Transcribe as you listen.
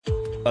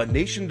A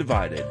Nation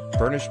Divided,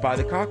 furnished by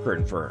the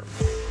Cochran Firm.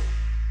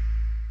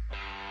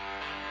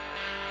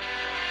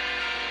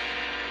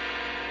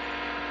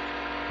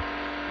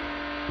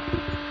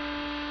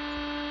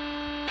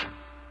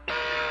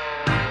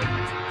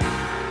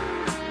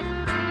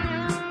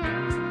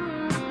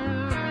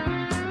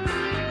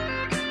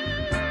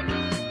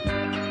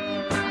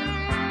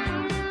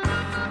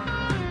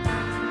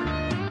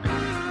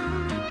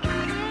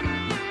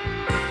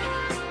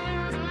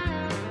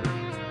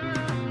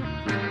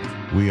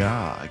 We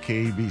are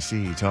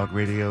KBC Talk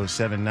Radio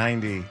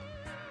 790,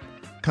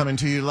 coming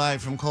to you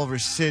live from Culver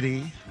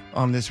City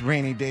on this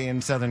rainy day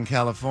in Southern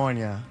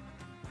California.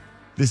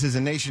 This is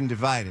A Nation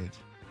Divided,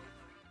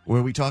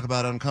 where we talk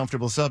about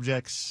uncomfortable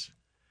subjects,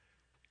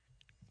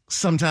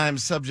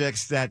 sometimes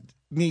subjects that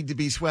need to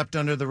be swept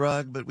under the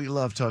rug, but we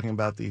love talking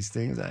about these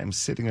things. I am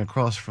sitting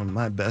across from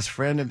my best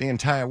friend in the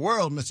entire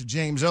world, Mr.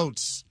 James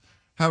Oates.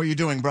 How are you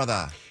doing,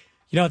 brother?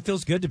 You know, it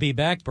feels good to be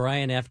back,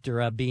 Brian,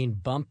 after being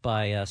bumped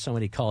by so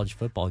many college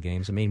football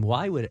games. I mean,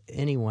 why would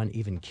anyone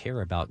even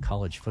care about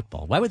college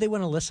football? Why would they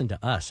want to listen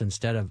to us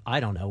instead of, I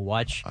don't know,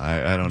 watch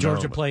I don't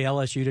Georgia know. play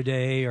LSU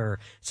today or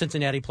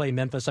Cincinnati play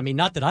Memphis? I mean,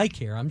 not that I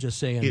care. I'm just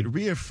saying. It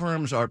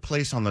reaffirms our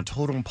place on the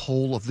totem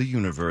pole of the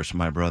universe,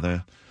 my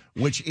brother,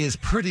 which is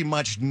pretty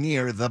much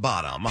near the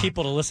bottom.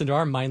 People to listen to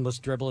our mindless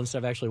dribble instead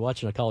of actually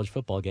watching a college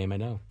football game, I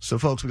know. So,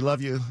 folks, we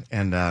love you,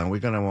 and we're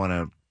going to want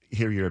to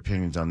hear your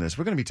opinions on this.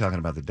 We're going to be talking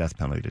about the death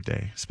penalty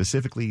today,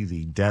 specifically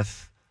the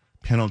death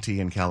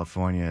penalty in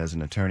California. As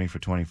an attorney for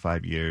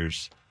 25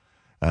 years,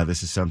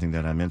 this is something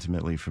that I'm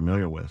intimately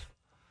familiar with.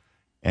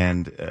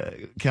 And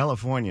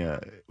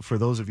California, for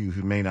those of you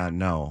who may not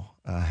know,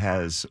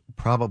 has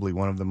probably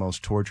one of the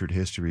most tortured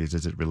histories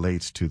as it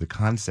relates to the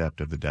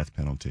concept of the death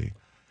penalty.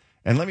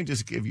 And let me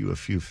just give you a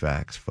few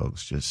facts,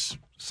 folks, just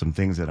some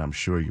things that I'm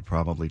sure you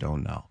probably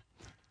don't know.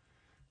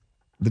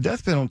 The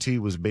death penalty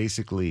was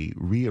basically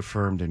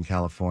reaffirmed in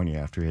California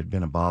after it had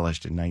been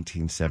abolished in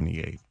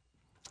 1978.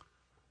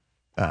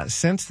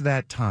 Since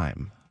that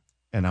time,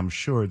 and I'm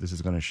sure this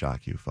is going to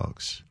shock you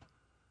folks,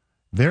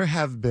 there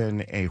have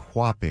been a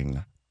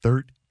whopping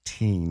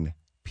 13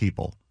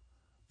 people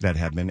that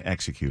have been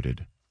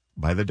executed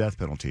by the death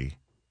penalty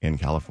in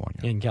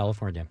California. In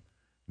California.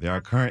 There are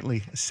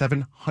currently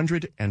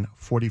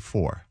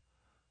 744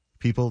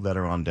 people that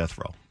are on death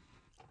row.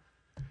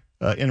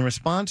 In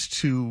response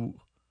to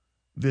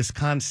this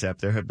concept,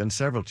 there have been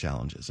several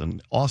challenges.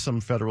 An awesome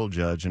federal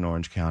judge in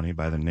Orange County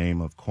by the name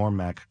of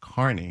Cormac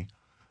Carney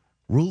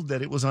ruled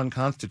that it was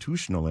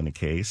unconstitutional in a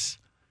case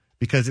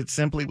because it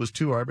simply was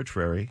too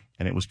arbitrary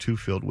and it was too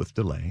filled with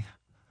delay.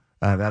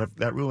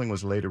 That ruling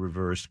was later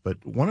reversed.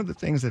 But one of the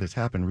things that has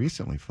happened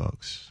recently,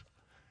 folks,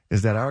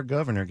 is that our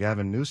governor,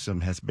 Gavin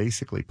Newsom, has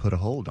basically put a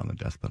hold on the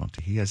death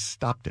penalty. He has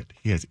stopped it.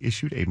 He has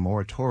issued a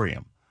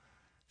moratorium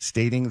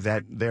stating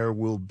that there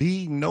will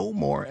be no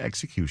more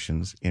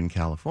executions in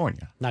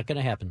California. Not going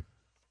to happen.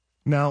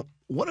 Now,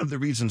 one of the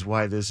reasons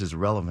why this is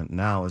relevant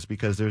now is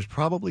because there's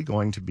probably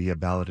going to be a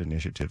ballot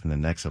initiative in the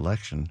next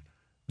election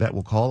that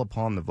will call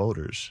upon the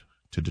voters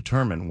to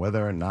determine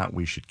whether or not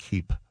we should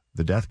keep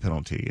the death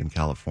penalty in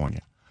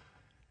California.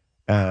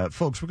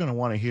 Folks, we're going to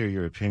want to hear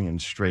your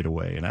opinions straight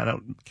away. And I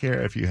don't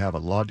care if you have a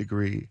law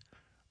degree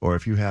or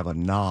if you have a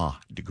NA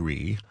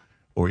degree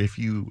or if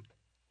you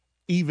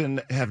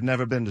even have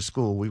never been to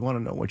school. We want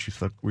to know what you're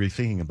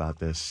thinking about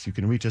this. You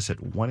can reach us at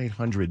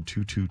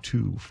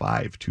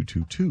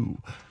 1-800-222-5222,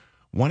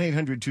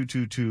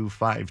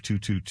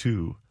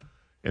 1-800-222-5222.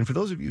 And for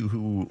those of you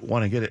who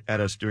want to get at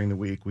us during the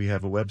week, we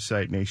have a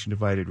website,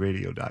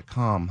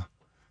 nationdividedradio.com.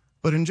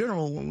 But in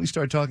general, when we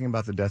start talking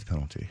about the death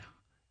penalty,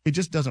 it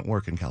just doesn't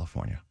work in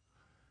California.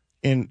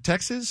 In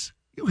Texas,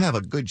 you have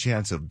a good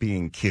chance of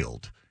being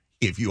killed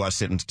if you are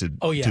sentenced to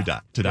die.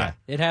 Yeah,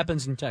 it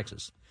happens in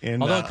Texas.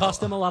 Although it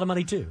costs them a lot of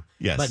money, too.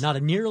 Yes. But not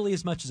nearly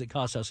as much as it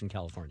costs us in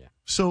California.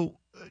 So,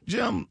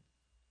 Jim,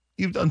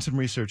 you've done some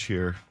research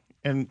here.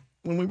 And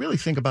when we really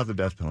think about the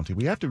death penalty,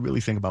 we have to really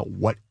think about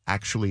what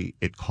actually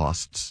it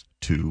costs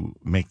to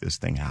make this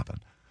thing happen.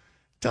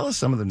 Tell us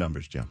some of the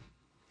numbers, Jim.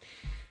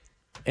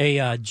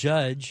 A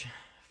judge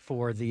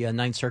for the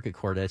Ninth Circuit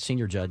Court, a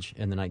senior judge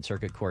in the Ninth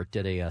Circuit Court,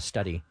 did a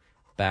study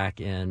back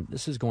in,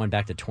 this is going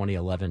back to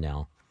 2011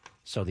 now.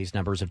 So these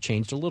numbers have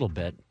changed a little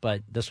bit,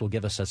 but this will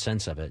give us a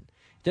sense of it.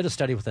 Did a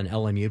study with an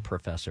LMU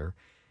professor,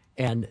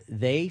 and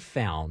they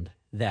found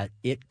that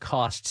it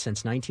cost,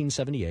 since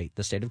 1978,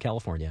 the state of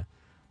California,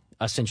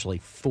 essentially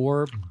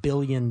 $4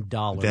 billion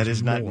That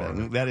is more.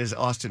 not, that is,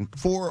 Austin,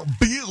 $4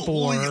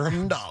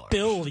 billion. $4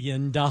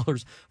 billion.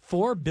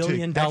 $4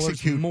 billion to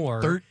execute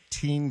more.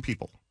 13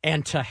 people.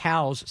 And to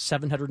house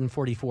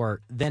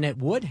 744 than it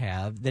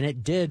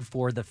did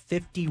for the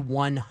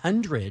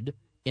 5,100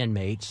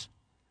 inmates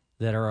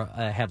that are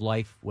have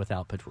life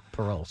without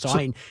parole. So I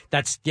mean,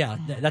 that's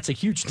a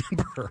huge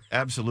number.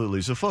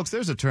 Absolutely. So, folks,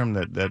 there's a term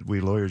that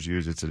we lawyers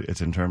use.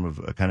 It's in terms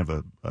of a kind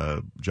of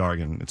a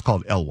jargon. It's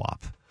called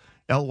LWOP.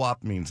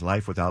 LWOP means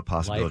life without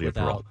possibility of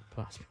parole.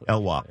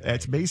 LWOP.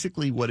 It's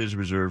basically what is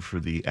reserved for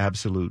the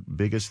absolute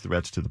biggest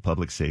threats to the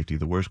public safety,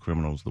 the worst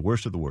criminals, the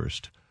worst of the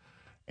worst.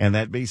 And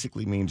that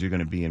basically means you're going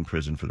to be in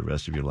prison for the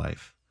rest of your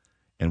life.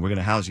 And we're going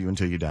to house you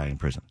until you die in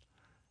prison.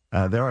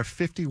 There are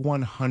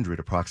 5,100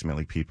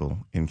 approximately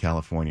people in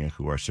California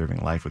who are serving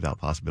life without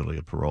possibility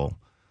of parole.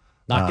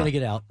 Not going to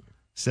get out.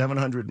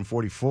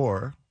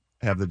 744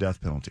 have the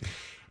death penalty.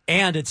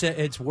 And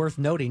it's worth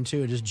noting,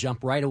 too, just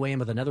jump right away in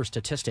with another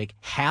statistic.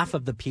 Half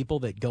of the people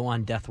that go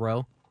on death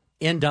row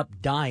end up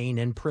dying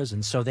in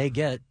prison. So they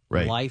get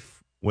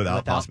life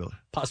without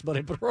possibility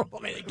of parole.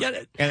 I mean, they get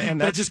it. And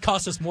that just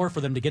costs us more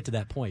for them to get to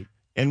that point.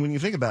 And when you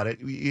think about it,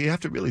 you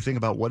have to really think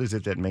about what is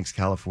it that makes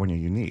California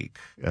unique.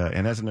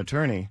 And as an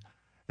attorney,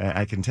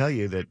 I can tell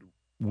you that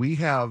we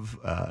have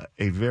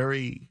a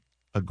very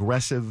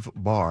aggressive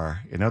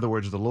bar. In other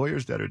words, the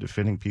lawyers that are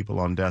defending people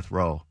on death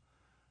row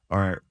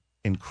are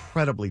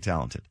incredibly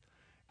talented.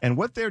 And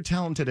what they're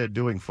talented at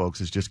doing,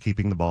 folks, is just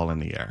keeping the ball in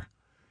the air.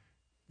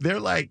 They're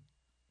like,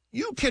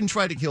 you can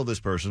try to kill this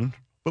person,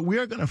 but we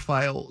are going to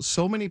file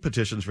so many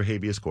petitions for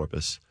habeas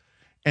corpus.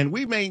 And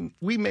we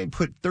may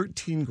put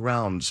 13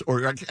 grounds,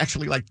 or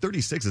actually like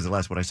 36 is the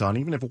last one I saw. And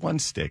even if one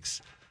sticks,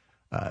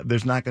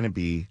 there's not going to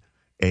be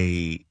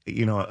a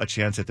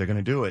chance that they're going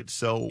to do it.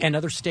 So, and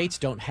other states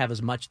don't have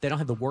as much. They don't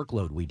have the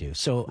workload we do.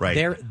 So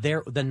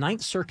the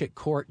Ninth Circuit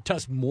Court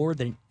does more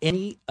than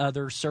any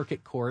other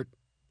circuit court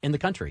in the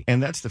country.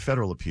 And that's the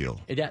federal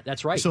appeal.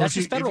 That's right. So that's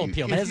just federal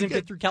appeal. It hasn't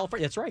get through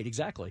California. That's right.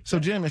 Exactly. So,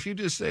 Jim, if you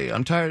just say,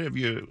 I'm tired of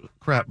your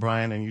crap,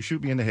 Brian, and you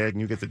shoot me in the head and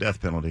you get the death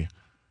penalty,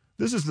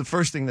 this is the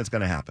first thing that's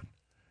going to happen.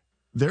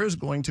 There's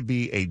going to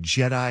be a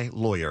Jedi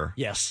lawyer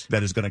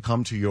that is going to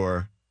come to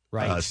your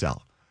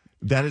cell.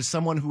 That is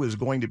someone who is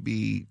going to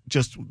be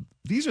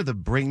these are the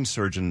brain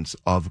surgeons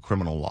of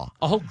criminal law.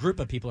 A whole group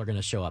of people are going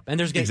to show up. And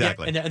there's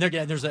exactly.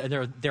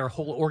 there are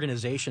whole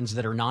organizations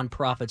that are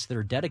nonprofits that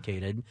are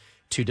dedicated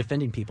to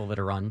defending people that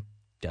are on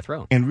death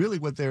row. And really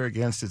what they're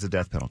against is the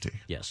death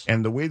penalty. Yes.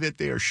 And the way that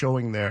they are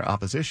showing their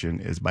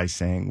opposition is by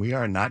saying, we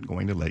are not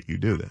going to let you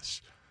do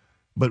this.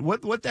 But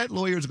what that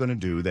lawyer is going to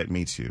do that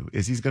meets you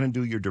is he's going to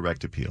do your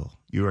direct appeal.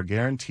 You are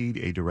guaranteed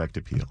a direct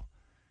appeal.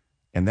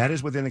 And that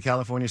is within the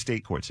California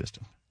state court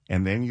system.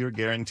 And then you're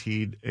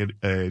guaranteed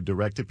a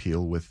direct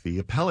appeal with the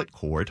appellate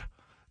court,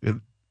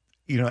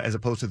 as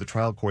opposed to the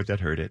trial court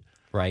that heard it.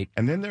 Right.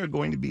 And then there are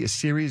going to be a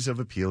series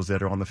of appeals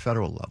that are on the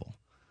federal level.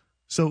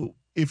 So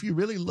if you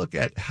really look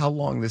at how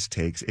long this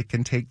takes, it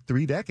can take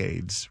 3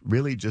 decades,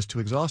 really, just to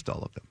exhaust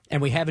all of them.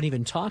 And we haven't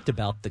even talked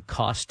about the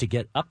cost to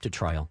get up to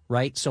trial,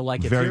 right? So,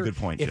 like, good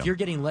point, if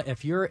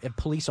you're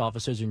police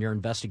officers and you're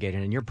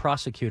investigating, and you're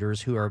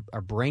prosecutors who are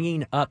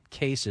bringing up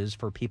cases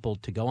for people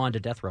to go on to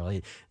death row,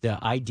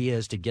 the idea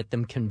is to get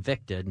them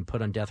convicted and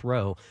put on death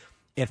row.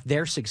 If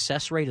their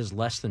success rate is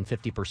less than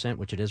 50%,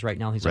 which it is right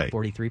now, he's at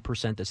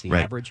 43%, that's the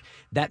average,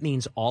 that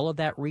means all of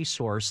that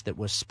resource that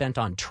was spent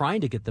on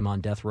trying to get them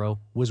on death row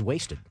was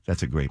wasted.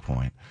 That's a great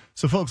point.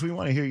 So, folks, we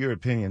want to hear your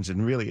opinions,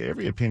 and really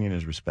every opinion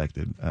is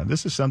respected.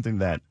 This is something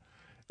that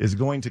is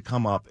going to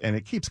come up, and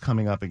it keeps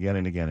coming up again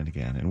and again and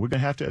again. And we're going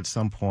to have to, at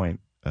some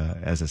point,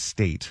 as a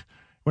state,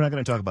 we're not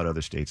going to talk about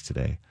other states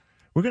today,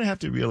 we're going to have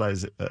to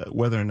realize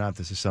whether or not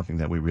this is something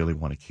that we really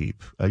want to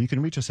keep. You can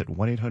reach us at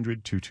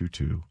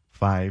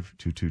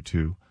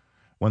 1-800-222-5222.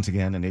 Once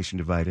again, A Nation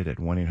Divided at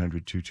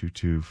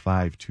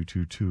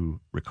 1-800-222-5222.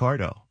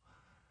 Ricardo,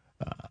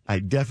 I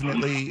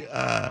definitely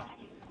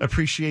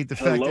appreciate the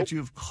fact that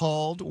you've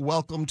called.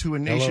 Welcome to A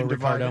Nation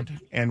Divided,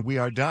 and we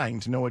are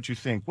dying to know what you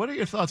think. What are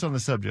your thoughts on the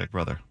subject,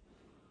 brother?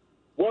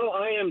 Well,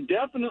 I am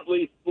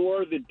definitely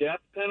for the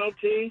death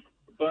penalty,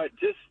 but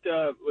just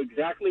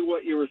exactly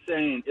what you were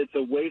saying. It's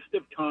a waste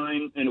of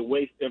time and a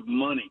waste of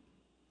money.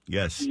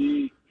 Yes.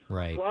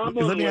 Right.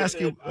 Let me ask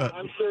you,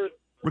 I'm sure,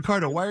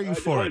 Ricardo, why are you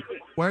for it?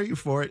 Why are you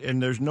for it?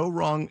 And there's no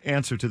wrong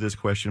answer to this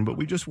question, but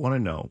we just want to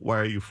know, why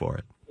are you for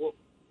it? Well,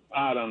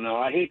 I don't know.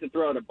 I hate to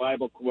throw out a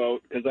Bible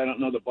quote because I don't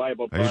know the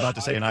Bible. Are you about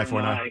to say an eye for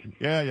an eye?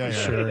 Yeah.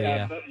 Sure,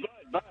 yeah.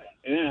 But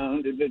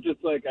it's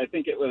just like, I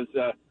think it was...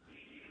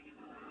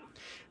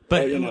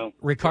 But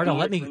Ricardo,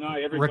 let me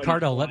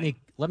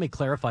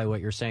clarify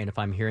what you're saying. If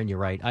I'm hearing you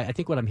right, I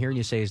think what I'm hearing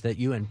you say is that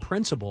you, in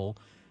principle,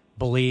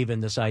 believe in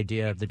this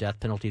idea of the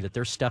death penalty. That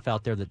there's stuff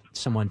out there that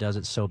someone does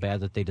it so bad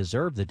that they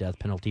deserve the death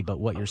penalty.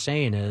 But what you're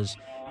saying is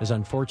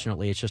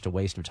unfortunately, it's just a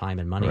waste of time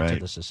and money to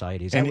the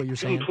society. Is that what you're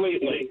saying?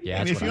 Completely. Yeah.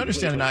 And if you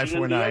understand an eye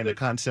for an eye and the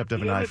concept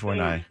of an eye for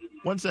an eye.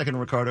 One second,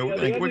 Ricardo.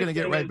 We're going to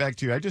get right back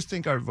to you. I just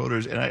think our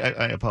voters, and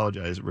I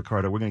apologize,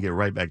 Ricardo, we're going to get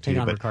right back to you.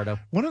 Hang on, Ricardo.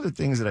 One of the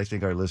things that I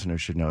think our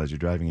listeners should know as you're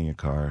driving in your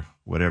car,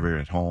 whatever,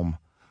 at home,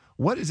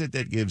 what is it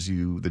that gives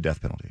you the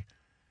death penalty?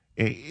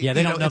 Yeah,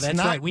 they don't know. That's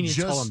right. We need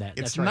to tell them that.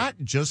 It's not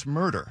just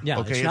murder. Yeah,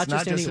 okay? It's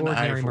not just an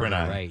eye for an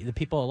eye. Right.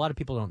 A lot of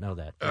people don't know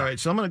that. All right,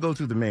 so I'm going to go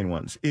through the main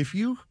ones. If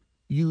you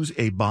use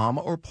a bomb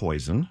or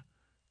poison,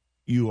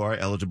 you are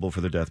eligible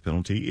for the death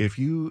penalty. If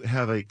you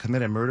have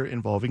commit a murder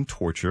involving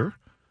torture,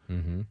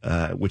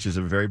 which is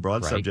a very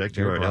broad subject,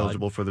 you are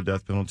eligible for the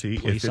death penalty.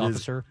 Police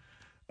officer.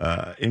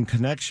 In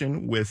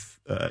connection with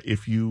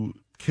if you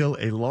kill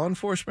a law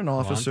enforcement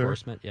officer,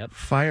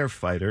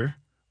 firefighter,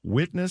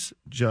 witness,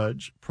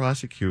 judge,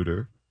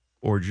 prosecutor,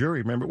 or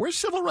jury member. Where's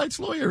civil rights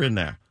lawyer in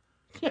there?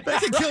 They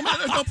can kill me.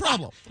 There's no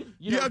problem.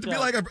 You have to be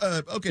like,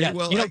 okay, yeah,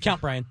 well. You don't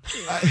count, Brian.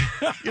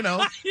 You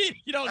know.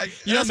 you don't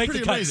That's make the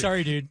pretty cut. amazing.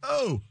 Sorry, dude.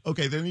 Oh,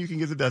 okay, then you can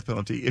get the death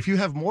penalty. If you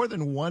have more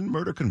than one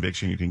murder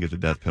conviction, you can get the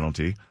death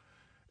penalty.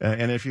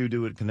 And if you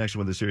do it in connection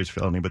with a serious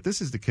felony. But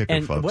this is the kicker,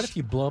 and folks. what if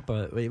you blow up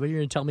what were you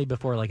going to tell me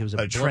before? Like it was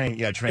a train,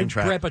 train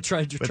track. But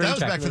that was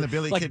back from the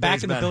Billy like Kid back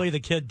days, in the man. Billy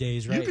the Kid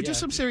days, right? You could do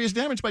some serious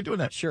damage by doing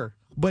that. Sure.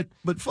 But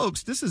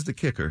folks, this is the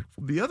kicker.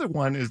 The other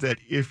one is that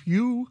if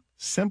you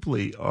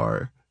simply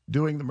are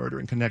doing the murder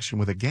in connection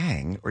with a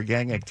gang or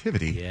gang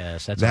activity,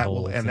 yes, that's a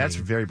whole thing. And that's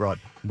very broad.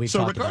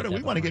 So, Ricardo,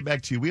 we want to get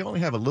back to you. We only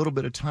have a little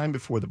bit of time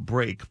before the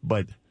break,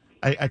 but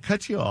I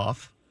cut you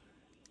off.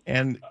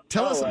 And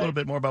tell us a little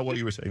bit more about what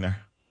you were saying there.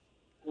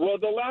 Well,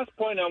 the last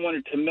point I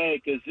wanted to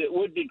make is it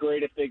would be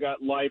great if they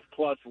got life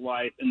plus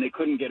life and they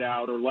couldn't get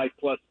out, or life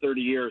plus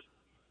 30 years.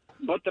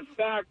 But the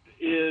fact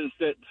is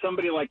that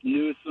somebody like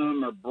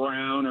Newsom or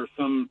Brown or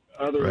some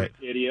other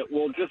idiot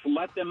will just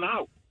let them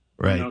out.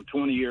 Right.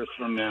 20 years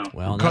from now.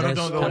 Well, Ricardo,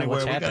 don't go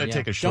anywhere. We've got to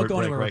take a short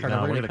break right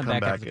now. We're going to come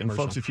back. And,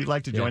 folks, if you'd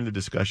like to join the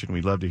discussion,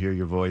 we'd love to hear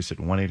your voice at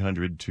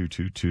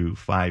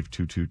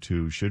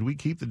 1-800-222-5222. Should we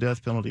keep the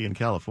death penalty in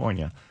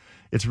California?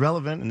 It's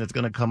relevant, and it's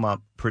going to come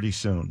up pretty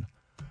soon.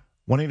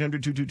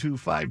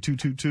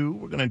 1-800-222-5222.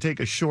 We're going to take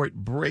a short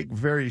break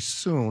very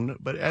soon.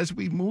 But as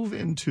we move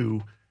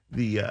into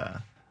the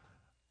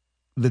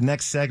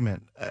next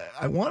segment,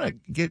 I want to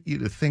get you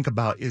to think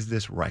about, is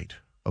this right?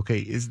 Okay,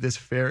 is this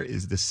fair?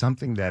 Is this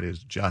something that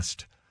is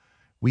just?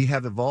 We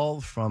have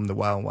evolved from the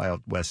Wild Wild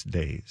West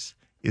days.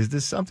 Is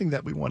this something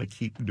that we want to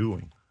keep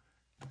doing?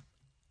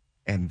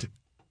 And,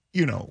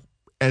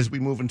 as we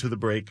move into the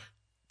break,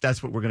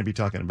 that's what we're going to be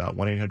talking about.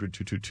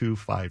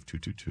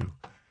 1-800-222-5222.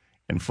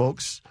 And,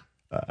 folks,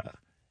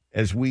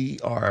 as we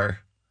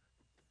are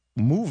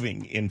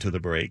moving into the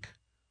break,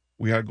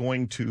 we are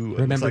going to...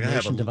 Remember,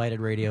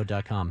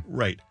 NationDividedRadio.com.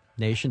 Right.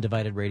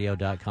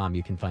 NationDividedRadio.com.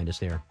 You can find us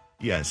there.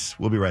 Yes,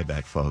 we'll be right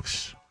back,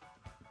 folks.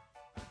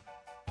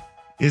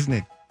 Isn't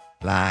it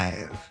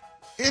live?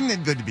 Isn't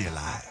it good to be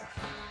alive?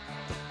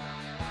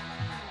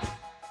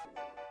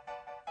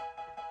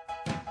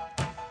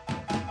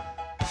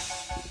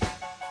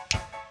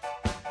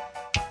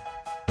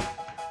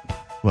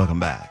 Welcome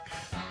back.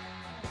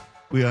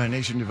 We are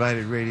Nation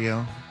Divided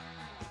Radio,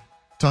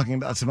 talking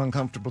about some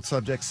uncomfortable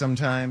subjects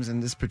sometimes.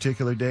 In this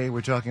particular day, we're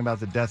talking about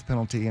the death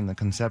penalty and the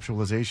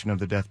conceptualization of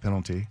the death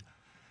penalty.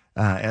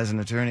 As an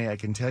attorney, I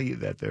can tell you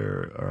that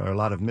there are a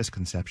lot of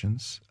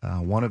misconceptions.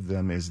 One of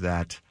them is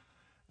that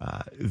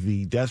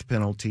the death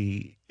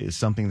penalty is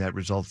something that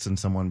results in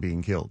someone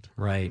being killed.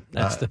 Right.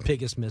 That's the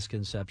biggest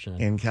misconception.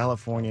 In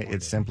California,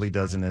 it simply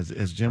doesn't.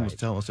 As Jim was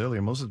telling us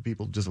earlier, most of the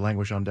people just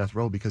languish on death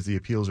row because the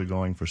appeals are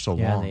going for so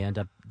long. Yeah,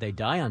 they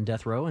die on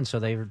death row, and so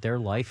their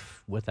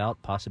life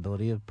without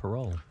possibility of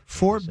parole.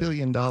 $4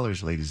 billion,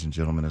 ladies and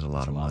gentlemen, is a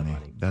lot of money.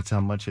 That's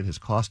how much it has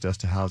cost us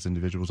to house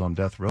individuals on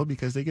death row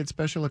because they get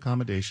special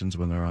accommodations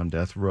when they're on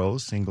death row,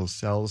 single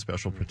cells,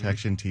 special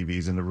protection,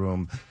 TVs in the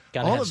room.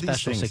 Got to have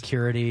special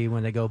security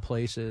when they go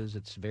places.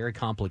 It's very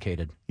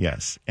complicated.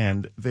 Yes,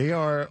 and they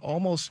are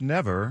almost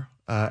never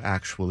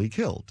actually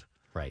killed.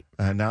 Right.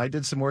 Now, I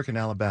did some work in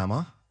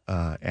Alabama,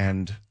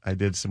 and I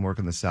did some work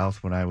in the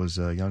South when I was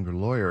a younger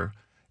lawyer.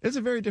 It's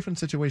a very different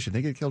situation.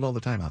 They get killed all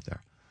the time out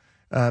there.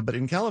 But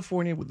in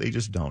California, they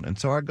just don't. And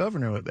so our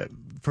governor,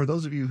 for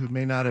those of you who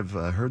may not have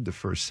heard the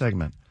first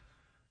segment,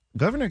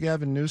 Governor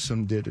Gavin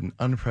Newsom did an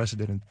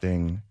unprecedented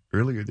thing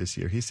earlier this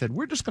year. He said,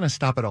 we're just going to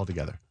stop it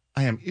altogether.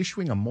 I am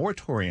issuing a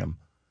moratorium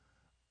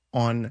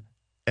on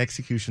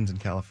executions in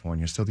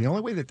California. So the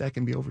only way that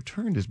can be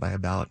overturned is by a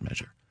ballot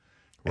measure.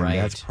 And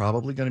that's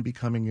probably going to be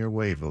coming your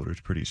way,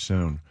 voters, pretty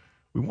soon.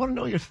 We want to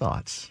know your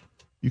thoughts.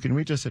 You can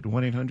reach us at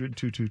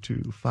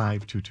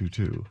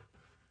 1-800-222-5222.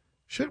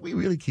 Should we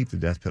really keep the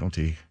death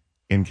penalty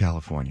in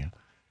California?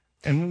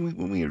 And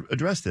when we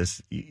address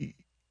this, we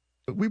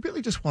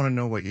really just want to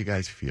know what you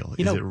guys feel.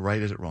 Is it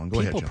right? Is it wrong? Go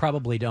ahead, People Joe.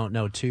 probably don't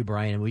know, too,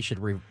 Brian, and we should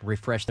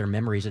refresh their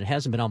memories. It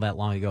hasn't been all that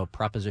long ago.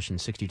 Proposition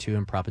 62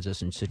 and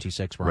Proposition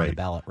 66 were on the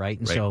ballot, right?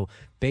 And so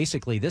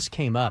basically this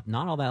came up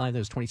not all that long ago. It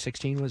was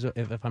 2016,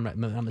 if I'm not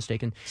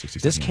mistaken.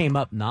 This came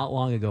up not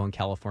long ago in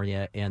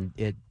California, and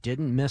it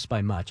didn't miss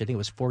by much. I think it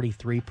was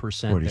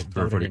 43% that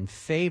voted in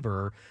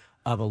favor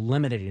of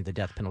eliminating the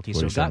death penalty.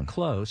 47. So it got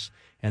close.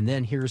 And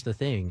then here's the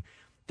thing.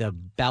 The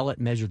ballot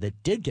measure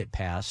that did get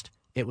passed,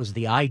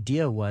 the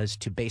idea was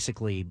to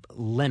basically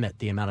limit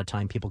the amount of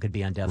time people could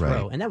be on death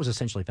row. And that was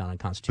essentially found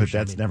unconstitutional. But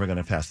that's never going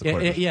to pass the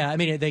court.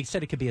 They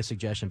said it could be a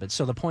suggestion. But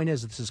so the point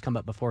is that this has come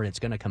up before, and it's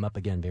going to come up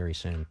again very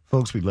soon.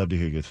 Folks, we'd love to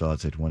hear your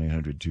thoughts at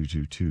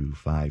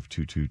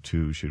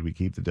 1-800-222-5222. Should we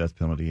keep the death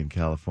penalty in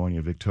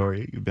California?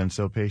 Victoria, you've been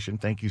so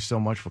patient. Thank you so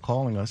much for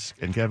calling us.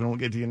 And Kevin, we'll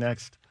get to you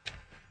next.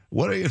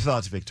 What are your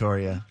thoughts,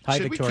 Victoria? Hi,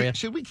 Victoria.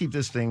 Should we keep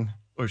this thing,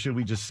 or should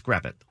we just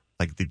scrap it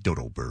like the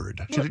dodo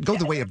bird? Should it go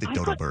the way of the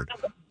dodo bird?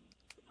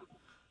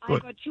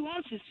 I've got two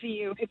answers for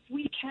you. If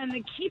we can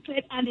keep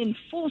it and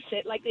enforce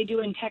it like they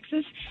do in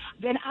Texas,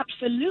 then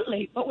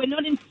absolutely. But we're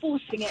not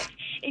enforcing it.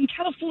 In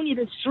California,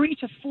 there's 3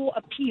 to 4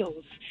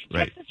 appeals.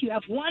 Right. Texas, you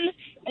have one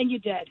and you're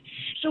dead.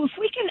 So if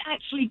we can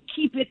actually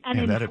keep it and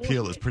And that enforce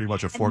appeal is pretty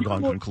much a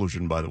foregone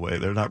conclusion, by the way.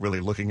 They're not really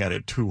looking at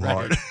it too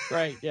hard.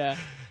 Right, yeah.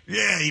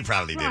 Yeah, he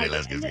probably did it.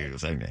 Let's get the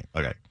same thing.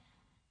 Okay.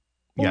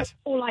 Yes.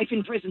 Or life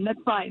in prison, that's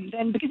fine.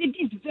 Then, because it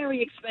is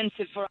very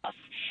expensive for us.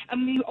 I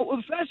mean,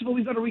 first of all,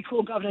 we've got to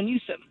recall Governor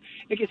Newsom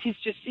because he's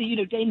just,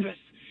 dangerous.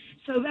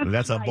 So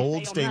that's a what I bold say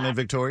on statement,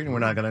 that. Victoria, and we're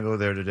not going to go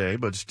there today.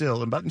 But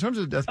still, in terms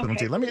of the death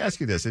penalty, let me ask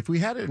you this. If we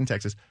had it in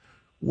Texas,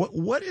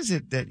 what is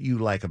it that you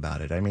like about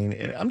it? I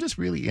mean, I'm just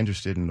really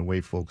interested in the way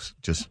folks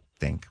just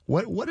think.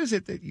 What is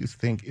it that you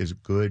think is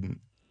good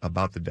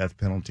about the death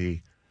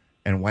penalty,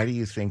 and why do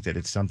you think that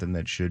it's something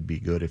that should be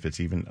good if it's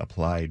even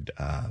applied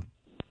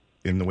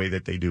in the way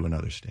that they do in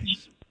other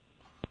states?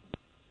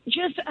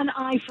 Just an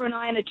eye for an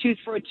eye and a tooth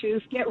for a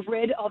tooth. Get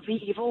rid of the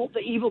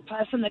evil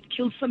person that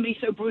killed somebody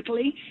so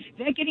brutally.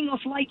 They're getting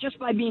off light just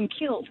by being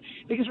killed.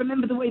 Because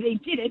remember, the way they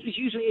did it was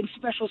usually in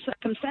special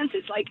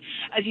circumstances, like,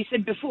 as you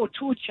said before,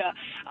 torture.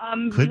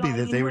 Could be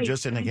that they were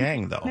just in a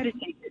gang, though.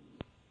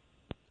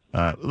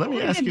 Let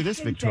me ask you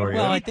this, Victoria.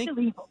 Well, I think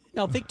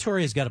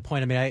Victoria's got a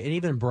point. I mean, and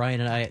even Brian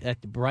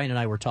and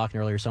I were talking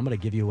earlier, so I'm going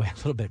to give you away a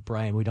little bit,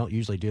 Brian. We don't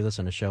usually do this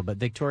on the show, but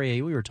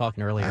Victoria, we were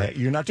talking earlier.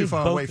 You're not too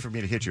far away from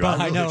me to hit you.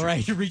 I know,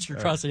 right? You reached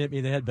across and hit me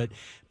in the head, but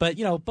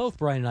both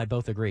Brian and I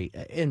both agree.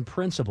 In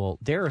principle,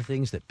 there are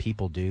things that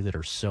people do that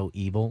are so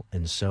evil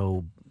and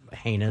so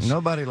heinous.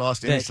 Nobody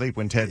lost any sleep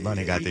when Ted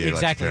Bundy got the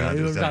exactly.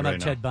 We were talking about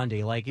right Ted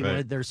Bundy. Like,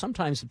 there's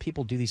sometimes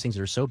people do these things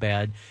that are so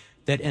bad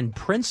that in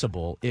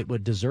principle it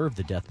would deserve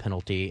the death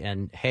penalty.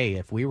 And hey,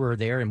 if we were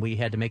there and we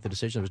had to make the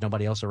decision, there was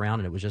nobody else around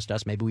and it was just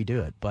us, maybe we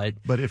do it. But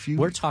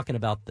we're talking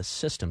about the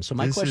system. So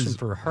my question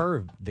for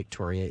her,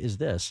 Victoria, is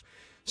this.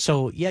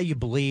 So yeah, you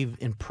believe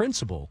in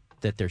principle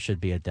that there should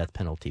be a death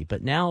penalty,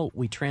 but now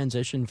we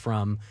transition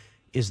from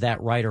is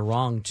that right or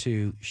wrong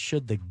to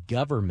should the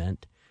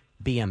government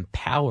be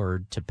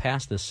empowered to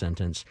pass this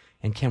sentence,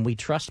 and can we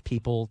trust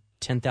people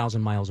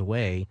 10,000 miles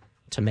away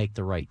to make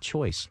the right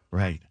choice?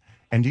 Right.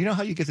 And do you know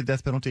how you get the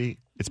death penalty?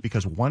 It's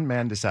because one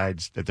man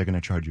decides that they're going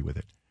to charge you with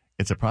it.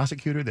 It's a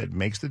prosecutor that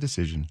makes the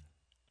decision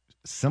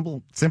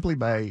simply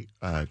by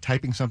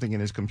typing something in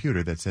his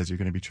computer that says you're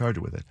going to be charged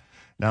with it.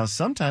 Now,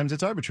 sometimes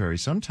it's arbitrary.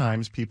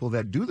 Sometimes people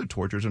that do the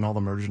tortures and all the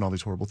murders and all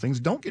these horrible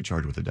things don't get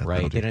charged with the death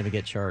penalty. Right, they don't even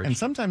get charged. And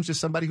sometimes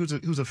just somebody who's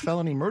a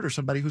felony murder,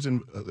 somebody who's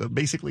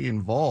basically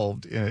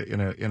involved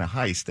in a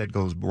heist that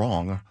goes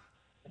wrong,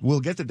 will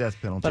get the death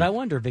penalty. But I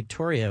wonder,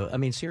 Victoria, I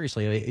mean,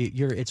 seriously,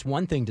 it's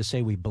one thing to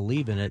say we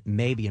believe in it,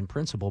 maybe in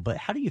principle, but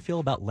how do you feel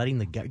about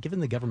giving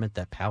the government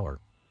that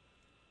power?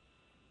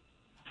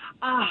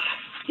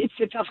 It's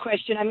a tough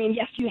question. I mean,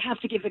 yes, you have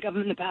to give the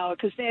government the power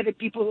because they're the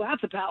people who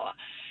have the power.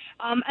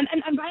 And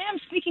I am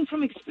speaking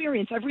from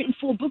experience. I've written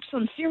 4 books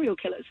on serial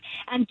killers,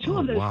 and 2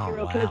 of those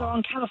serial killers are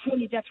on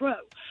California death row.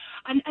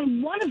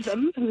 And one of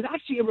them, who's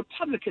actually a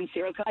Republican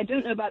serial killer, I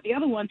don't know about the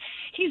other one,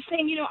 he's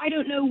saying, I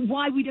don't know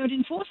why we don't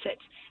enforce it.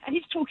 And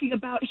he's talking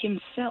about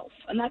himself,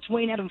 and that's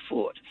Wayne Adam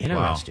Ford.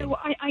 Interesting. So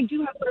I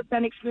do have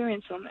first-hand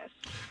experience on this.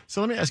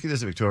 So let me ask you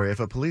this, Victoria. If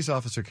a police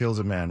officer kills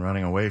a man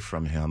running away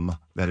from him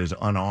that is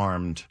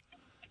unarmed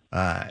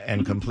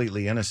and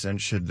completely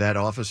innocent, should that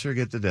officer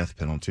get the death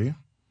penalty?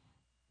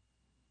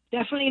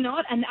 Definitely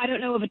not, and I don't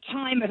know of a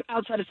time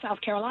outside of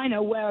South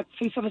Carolina where a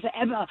police officer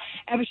ever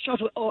shot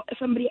or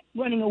somebody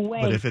running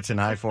away. But if it's an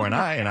eye for an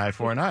eye, an eye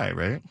for an eye,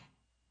 right?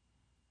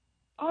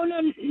 Oh, no,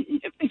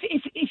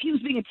 if he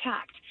was being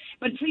attacked.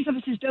 But police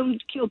officers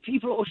don't kill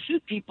people or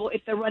shoot people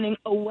if they're running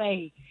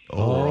away.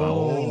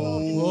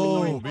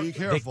 Oh, be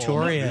careful.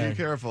 Victoria. Be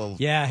careful.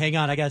 Yeah, hang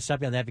on. I got to stop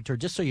you on that, Victoria.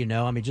 Just so you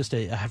know, I mean,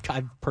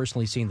 I've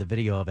personally seen the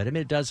video of it. I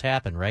mean, it does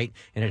happen, right?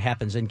 And it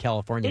happens in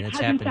California. It's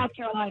happened in South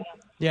Carolina.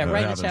 Yeah,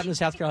 right. It's happened in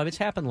South Carolina. It's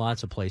happened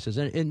lots of places.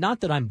 And not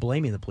that I'm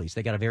blaming the police.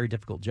 They got a very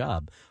difficult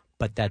job.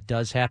 But that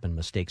does happen.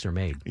 Mistakes are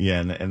made. Yeah,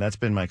 and that's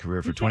been my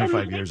career. For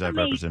 25 years, I've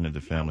represented the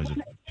families of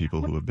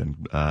people who have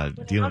been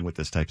dealing with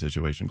this type of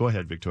situation. Go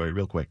ahead, Victoria,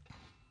 real quick.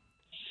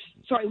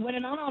 Sorry, when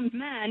an unarmed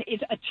man is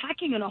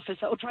attacking an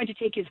officer or trying to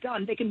take his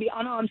gun, they can be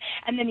unarmed,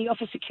 and then the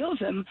officer kills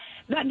him.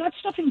 That's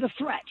stopping the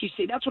threat, you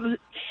see. That's what a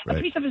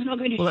police officer is not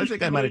going to do. Well, I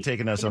think I might have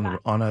taken us on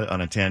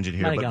a tangent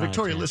here. But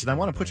Victoria, listen, I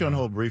want to put you on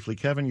hold briefly.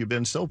 Kevin, you've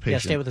been so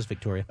patient. Yeah, stay with us,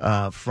 Victoria.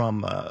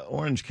 From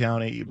Orange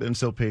County, you've been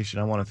so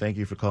patient. I want to thank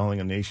you for calling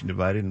A Nation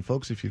Divided. And,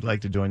 folks, if you'd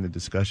like to join the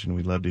discussion,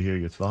 we'd love to hear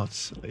your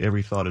thoughts.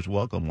 Every thought is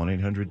welcome.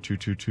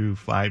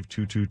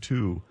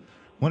 1-800-222-5222.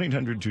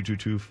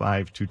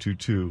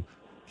 1-800-222-5222.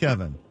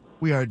 Kevin,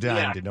 we are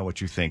dying to know what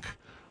you think.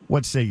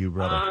 What say you,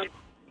 brother?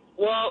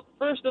 Well,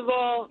 first of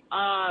all,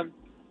 I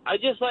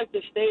just like to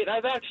state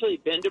I've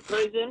actually been to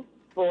prison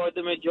for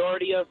the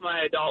majority of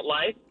my adult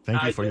life.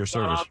 Thank you for your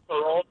service. I just got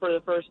off parole for the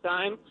first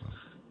time,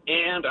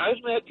 and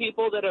I've met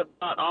people that have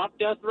got off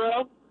death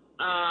row,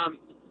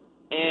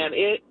 and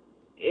it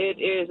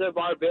is a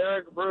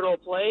barbaric, brutal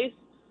place.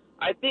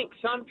 I think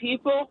some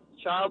people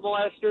child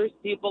molesters,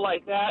 people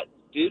like that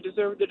do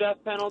deserve the death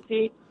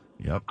penalty.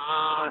 Yep.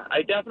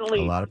 I definitely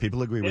a lot of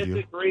people agree with you.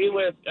 disagree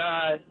with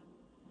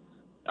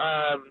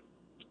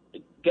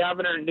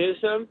Governor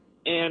Newsom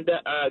and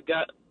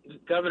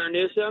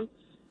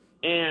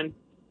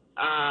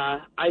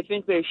I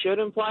think they should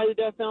imply the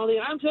death penalty.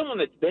 And I'm someone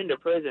that's been to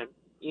prison,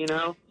 you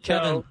know.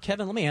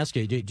 Kevin, let me ask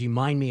you. Do you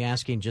mind me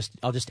asking?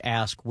 I'll just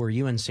ask. Were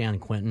you in San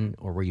Quentin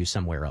or were you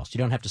somewhere else? You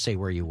don't have to say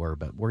where you were,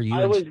 but were you?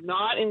 I was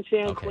not in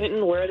San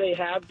Quentin, where they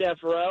have death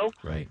row.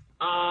 Right.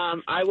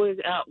 I was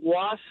at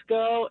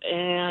Wasco,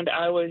 and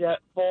I was at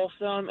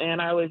Folsom,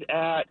 and I was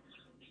at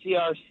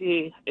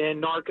CRC in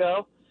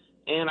Norco,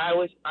 and I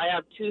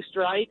have 2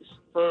 strikes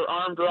for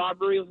armed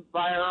robbery with a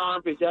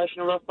firearm, possession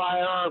of a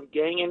firearm,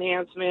 gang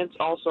enhancements,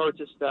 all sorts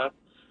of stuff.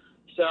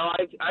 So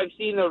I've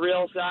seen the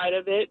real side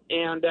of it,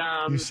 and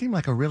you seem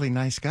like a really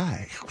nice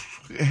guy.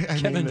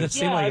 Kevin does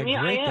seem like a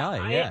great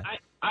guy. Yeah,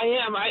 I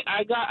am.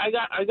 I got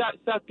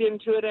sucked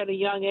into it at a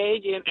young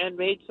age and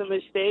made some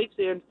mistakes,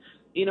 and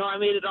you know, I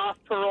made it off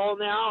parole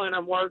now, and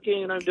I'm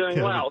working, and I'm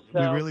doing well.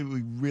 So.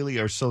 We really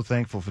are so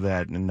thankful for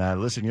that. And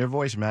listen, your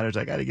voice matters.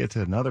 I got to get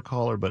to another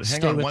caller, but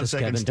hang on 1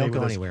 second. Kevin. Don't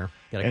go anywhere.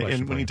 Got a question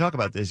and when you talk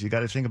about this, you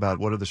got to think about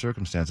what are the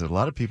circumstances. A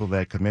lot of people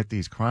that commit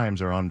these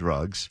crimes are on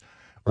drugs.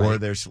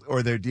 Right.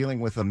 Or they're dealing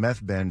with a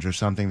meth binge or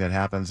something that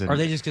happens. Or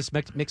they just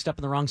get mixed up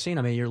in the wrong scene.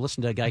 I mean, you're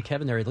listening to a guy,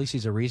 Kevin, there. At least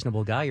he's a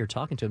reasonable guy. You're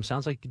talking to him.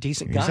 Sounds like a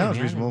decent guy. He sounds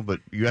reasonable, but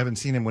you haven't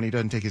seen him when he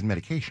doesn't take his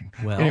medication.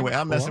 Well, anyway,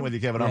 I'm messing with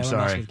you, Kevin. I'm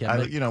sorry.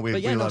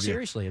 We love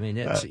seriously. I mean,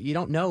 you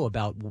don't know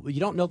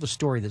the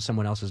story that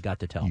someone else has got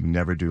to tell. You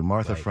never do.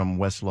 Martha from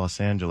West Los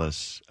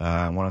Angeles.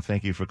 I want to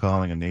thank you for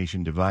calling A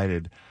Nation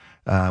Divided.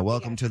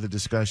 Welcome to the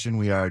discussion.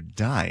 We are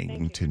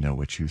dying to know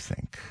what you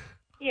think.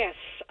 Yes.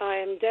 I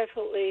am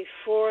definitely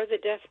for the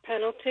death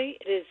penalty.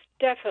 It is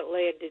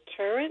definitely a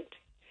deterrent.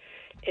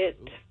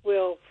 It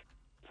will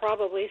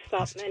probably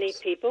stop many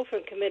people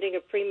from committing a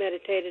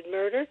premeditated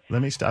murder.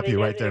 Let me stop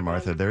you right there,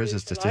 Martha. There is a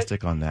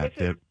statistic on that.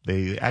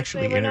 They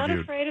actually interviewed. If they were not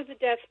afraid of the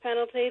death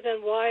penalty,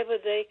 then why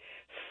would they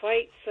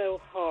fight so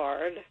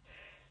hard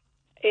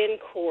in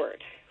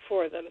court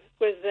for them?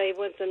 Because they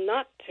want them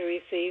not to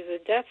receive the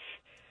death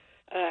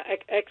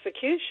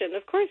execution.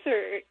 Of course,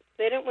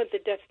 they don't want the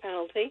death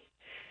penalty.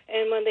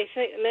 And when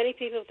many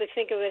people, they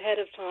think of it ahead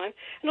of time.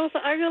 And also,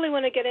 I really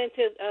want to get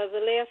into the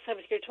last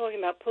subject you're talking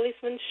about,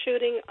 policemen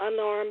shooting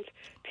unarmed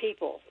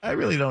people. I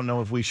really don't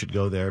know if we should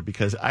go there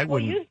because I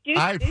wouldn't.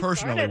 I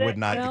personally would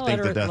not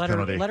think the death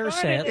penalty. Let her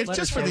say it. It's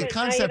just for the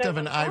concept of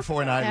an eye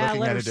for an eye,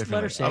 looking at it differently.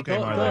 Let her say. Okay,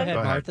 go ahead,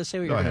 Martha. Say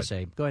what you're going to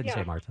say. Go ahead and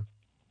say, Martha.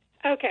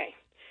 Okay.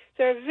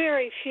 There are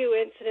very few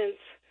incidents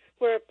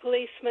where a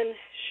policeman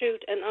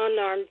shoot an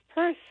unarmed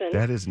person.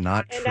 That is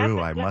not true.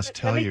 I must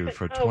tell you,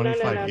 for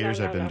 25 years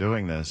I've been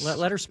doing this.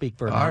 Let her speak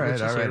for a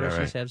minute. All right.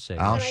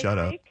 I'll shut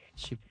up.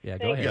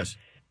 Go ahead.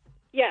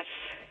 Yes.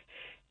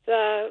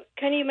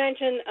 Can you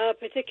mention a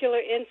particular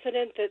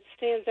incident that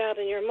stands out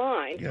in your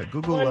mind? Yeah,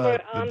 Google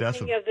the death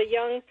of the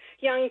young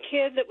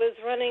kid that was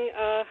running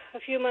a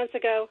few months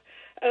ago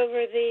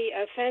over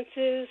the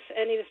fences,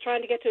 and he was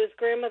trying to get to his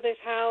grandmother's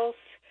house,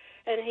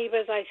 and he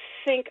was, I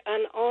think,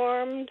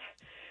 unarmed.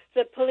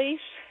 The police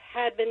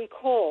had been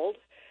called.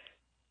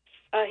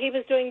 He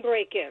was doing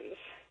break-ins,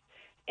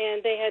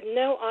 and they had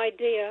no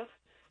idea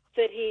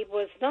that he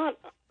was not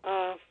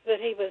armed.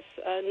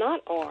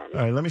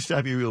 All right, let me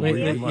stop you real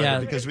briefly,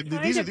 Martha, because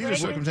these are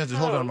circumstances.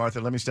 Hold on, Martha.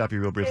 Let me stop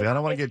you real briefly. I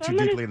don't want to get too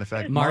deeply in the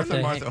fact.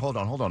 Martha, hold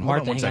on.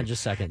 Martha, hang on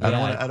just a second. I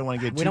don't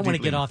want to get. We don't want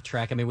to get off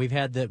track. I mean,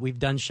 we've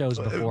done shows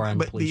before on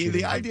police. But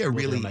the idea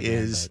really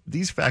is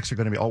these facts are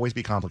going to always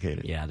be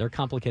complicated. Yeah, they're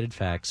complicated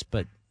facts,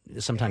 but.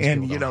 Sometimes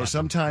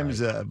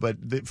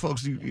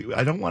folks,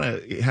 I don't want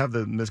to have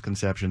the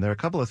misconception. There are a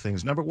couple of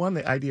things. Number one,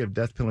 the idea of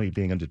death penalty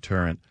being a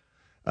deterrent.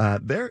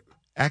 There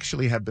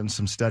actually have been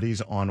some studies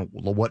on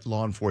what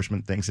law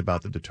enforcement thinks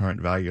about the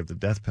deterrent value of the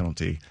death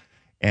penalty.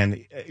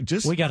 And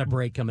we got a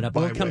break coming up.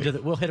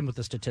 We'll hit him with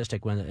the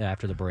statistic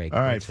after the break.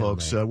 All right,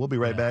 folks. We'll be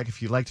right back.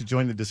 If you'd like to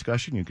join the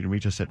discussion, you can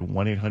reach us at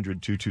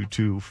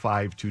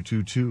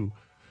 1-800-222-5222.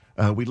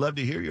 We'd love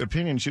to hear your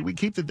opinion. Should we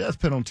keep the death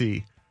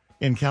penalty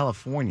in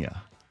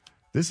California?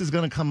 This is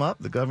going to come up.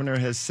 The governor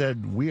has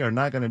said we are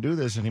not going to do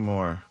this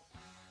anymore.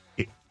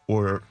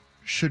 Or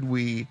should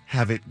we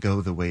have it go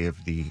the way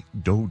of the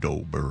dodo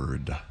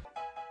bird?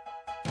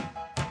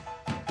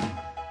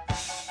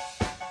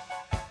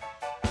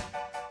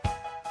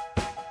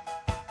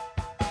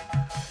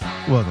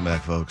 Welcome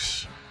back,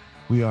 folks.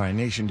 We are A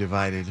Nation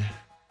Divided,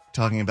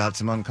 talking about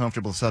some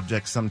uncomfortable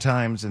subjects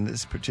sometimes. And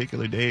this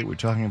particular day, we're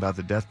talking about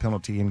the death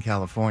penalty in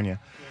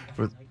California.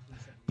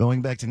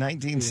 Going back to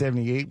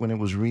 1978 when it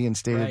was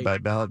reinstated by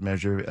ballot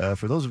measure.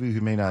 For those of you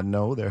who may not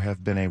know, there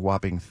have been a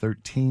whopping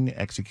 13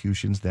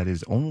 executions, that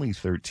is only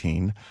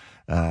 13,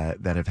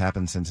 that have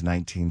happened since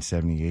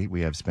 1978. We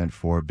have spent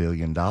 $4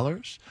 billion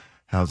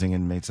housing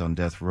inmates on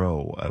death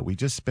row. We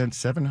just spent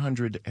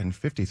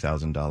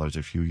 $750,000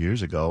 a few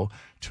years ago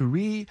to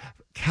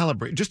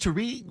recalibrate, just to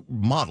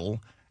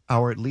remodel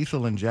our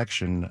lethal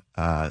injection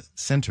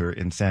center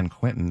in San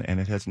Quentin, and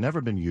it has never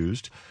been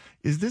used.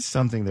 Is this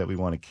something that we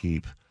want to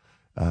keep?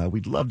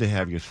 We'd love to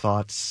have your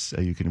thoughts.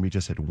 You can reach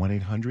us at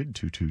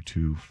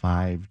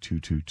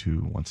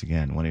 1-800-222-5222. Once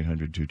again,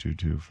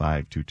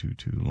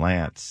 1-800-222-5222.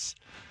 Lance,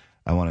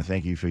 I want to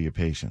thank you for your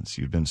patience.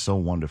 You've been so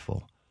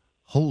wonderful,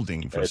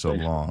 holding for so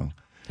long.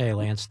 Hey,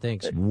 Lance,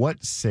 thanks.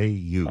 What say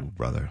you,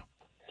 brother?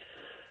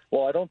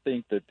 Well, I don't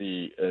think that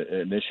the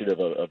initiative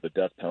of the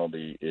death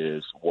penalty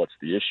is what's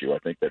the issue. I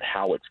think that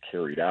how it's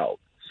carried out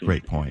seems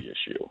Great to point. be the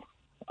issue.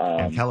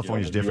 And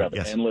California's different. You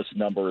have yes. endless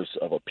numbers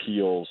of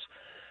appeals,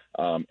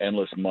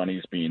 endless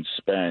monies being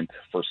spent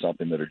for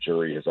something that a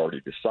jury has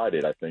already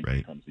decided, I think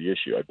becomes the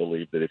issue. I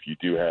believe that if you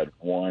do have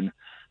one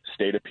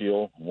state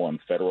appeal, one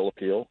federal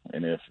appeal,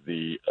 and if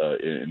the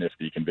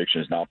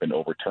conviction has not been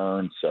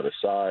overturned, set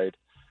aside,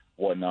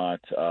 whatnot,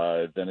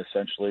 then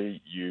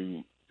essentially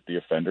the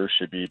offender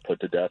should be put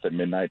to death at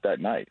midnight that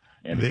night.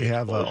 And they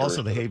have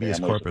also the habeas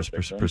corpus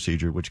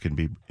procedure, which can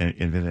be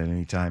invented at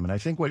any time. And I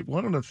think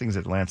one of the things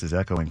that Lance is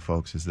echoing,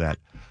 folks, is that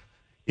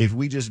if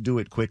we just do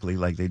it quickly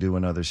like they do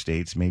in other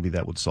states, maybe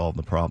that would solve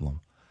the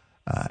problem.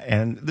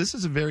 And this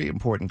is a very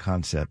important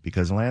concept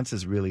because Lance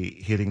is really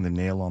hitting the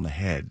nail on the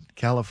head.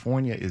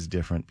 California is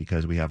different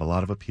because we have a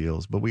lot of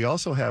appeals, but we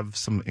also have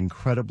some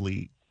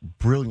incredibly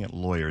brilliant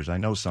lawyers. I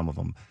know some of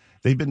them.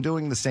 They've been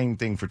doing the same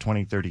thing for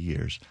 20, 30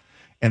 years.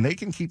 And they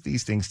can keep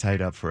these things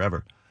tied up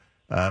forever.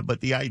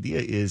 But the idea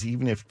is,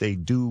 even if they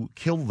do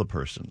kill the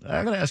person,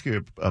 I'm going to ask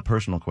you a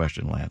personal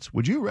question, Lance.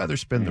 Would you rather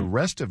spend the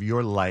rest of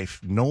your life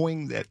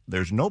knowing that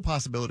there's no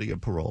possibility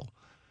of parole?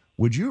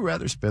 Would you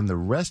rather spend the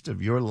rest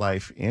of your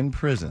life in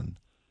prison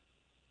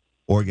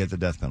or get the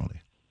death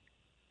penalty?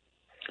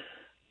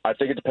 I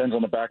think it depends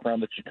on the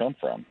background that you come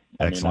from.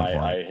 Excellent.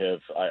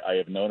 I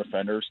have known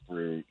offenders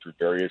through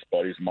various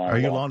buddies of mine. Are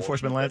you law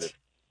enforcement, Lance?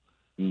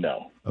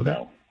 No. Okay.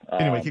 No.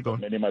 Anyway, keep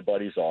going. Many of my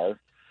buddies are,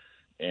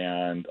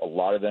 and a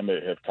lot of them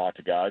have talked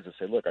to guys that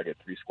say, look, I get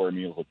 3 square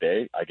meals a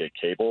day, I get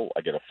cable,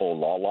 I get a full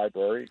law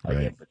library, I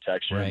get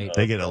protection. Right.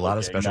 They get a lot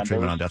of special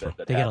treatment on death row.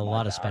 They get a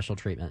lot of special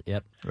treatment,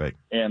 yep. Right.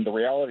 And the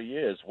reality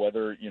is,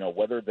 whether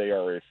they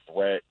are a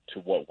threat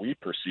to what we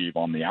perceive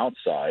on the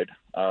outside,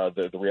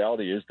 the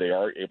reality is they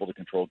are able to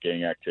control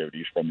gang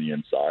activities from the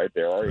inside.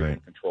 They are able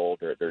to control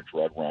their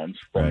drug runs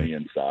from the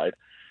inside.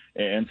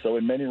 And so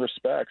in many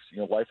respects,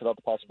 life without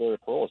the possibility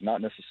of parole is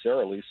not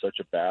necessarily such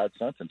a bad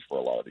sentence for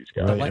a lot of these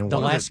guys. Right. The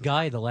last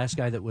guy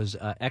that was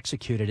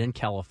executed in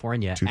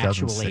California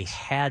actually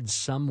had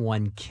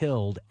someone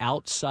killed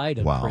outside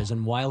of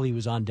prison while he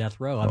was on death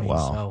row.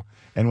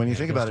 And when you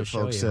think about it,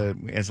 folks,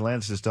 as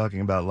Lance is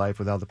talking about life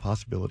without the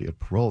possibility of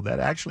parole, that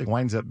actually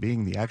winds up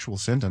being the actual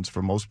sentence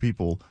for most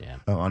people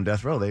on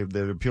death row.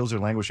 Their appeals are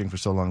languishing for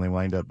so long they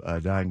wind up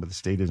dying, but the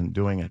state isn't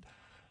doing it.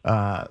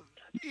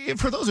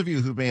 For those of you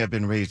who may have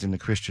been raised in the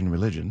Christian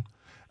religion,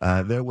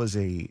 there was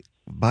a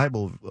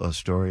Bible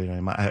story,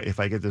 and if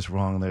I get this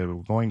wrong, they were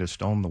going to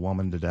stone the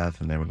woman to death,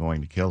 and they were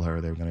going to kill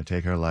her. They were going to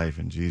take her life,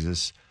 and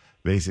Jesus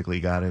basically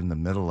got in the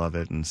middle of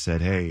it and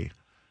said, hey,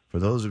 for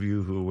those of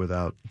you who are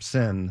without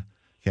sin,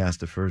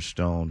 cast the first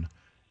stone.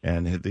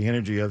 And the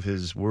energy of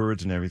his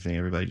words and everything,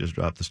 everybody just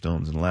dropped the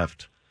stones and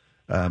left.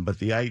 But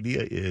the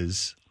idea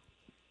is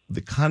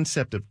the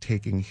concept of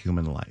taking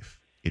human life.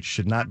 It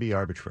should not be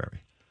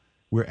arbitrary.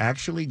 We're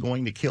actually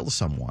going to kill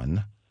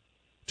someone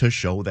to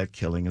show that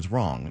killing is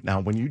wrong. Now,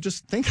 when you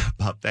just think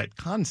about that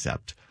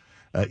concept,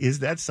 is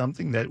that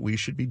something that we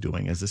should be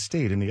doing as a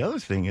state? And the other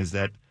thing is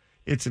that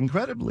it's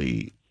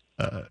incredibly,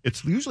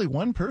 it's usually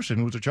one person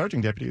who's a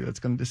charging deputy that's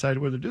going to decide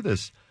whether to do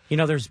this.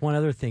 There's one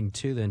other thing,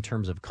 too, in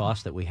terms of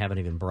cost that we haven't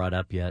even brought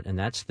up yet, and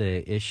that's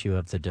the issue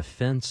of the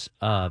defense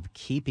of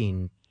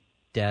keeping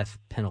death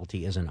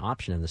penalty as an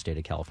option in the state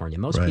of California.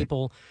 Most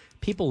people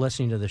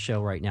listening to the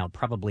show right now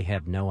probably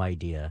have no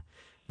idea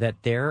that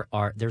there's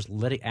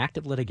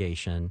active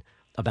litigation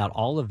about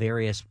all the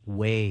various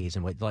ways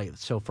and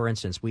so for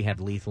instance, we have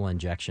lethal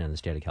injection in the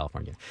state of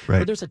California.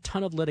 But there's a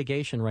ton of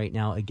litigation right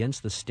now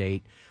against the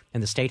state,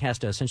 and the state has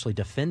to essentially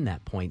defend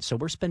that point. So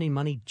we're spending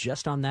money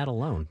just on that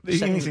alone.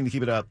 Anything to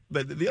keep it up.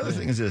 But the other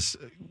thing is this: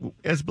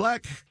 as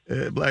black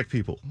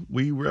people,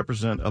 we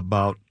represent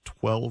about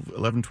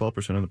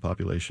 12% of the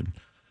population.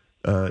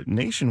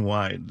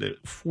 Nationwide,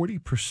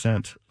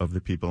 40% of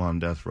the people on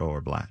death row are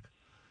black.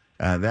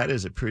 That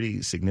is a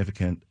pretty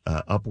significant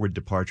upward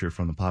departure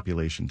from the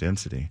population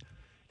density.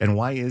 And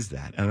why is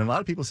that? And a lot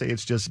of people say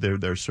it's just there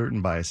are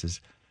certain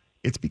biases.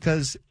 It's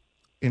because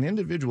an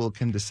individual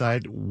can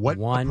decide what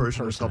a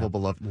person is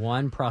culpable of.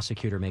 One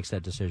prosecutor makes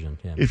that decision.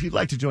 Yeah. If you'd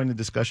like to join the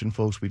discussion,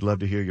 folks, we'd love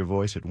to hear your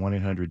voice at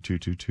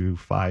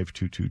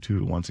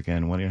 1-800-222-5222. Once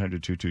again,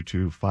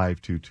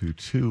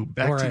 1-800-222-5222.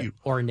 Back to you.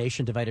 Or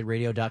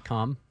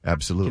nationdividedradio.com.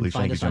 Absolutely. You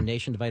can find us on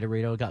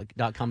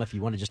nationdividedradio.com if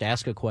you want to just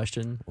ask a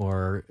question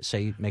or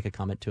make a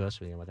comment to us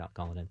without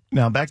calling in.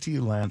 Now, back to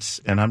you,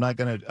 Lance, and I'm not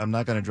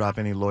gonna drop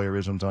any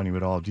lawyerisms on you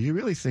at all. Do you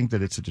really think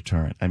that it's a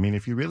deterrent? I mean,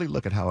 if you really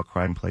look at how a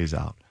crime plays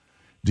out,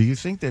 do you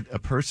think that a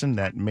person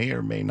that may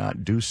or may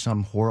not do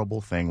some horrible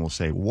thing will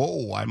say,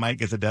 whoa, I might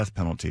get the death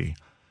penalty,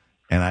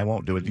 and I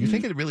won't do it. Do you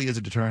think it really is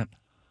a deterrent?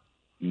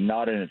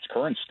 Not in its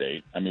current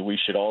state. I mean, we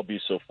should all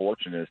be so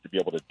fortunate as to be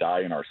able to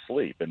die in our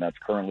sleep, and that's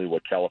currently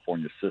what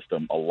California's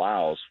system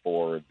allows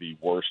for the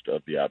worst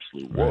of the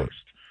absolute worst.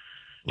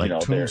 Like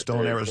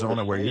Tombstone,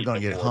 Arizona, where you're going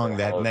to get hung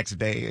that next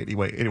day.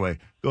 Anyway,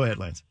 go ahead,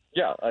 Lance.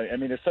 Yeah, I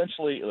mean,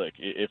 essentially, like,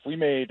 if we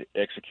made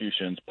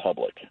executions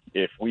public,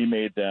 if we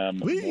made them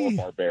more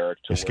barbaric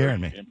to where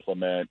you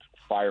implement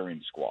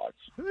firing squads,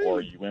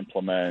 or you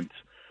implement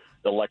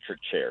electric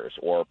chairs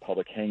or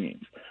public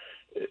hangings,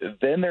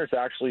 then there's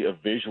actually a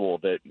visual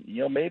that,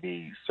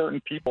 maybe certain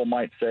people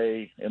might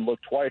say and look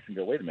twice and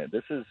go, wait a minute,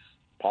 this is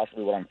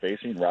possibly what I'm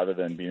facing, rather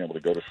than being able to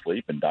go to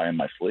sleep and die in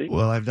my sleep.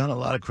 Well, I've done a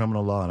lot of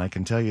criminal law, and I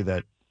can tell you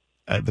that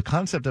the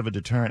concept of a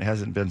deterrent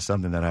hasn't been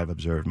something that I've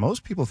observed.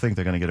 Most people think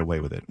they're going to get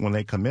away with it. When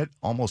they commit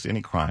almost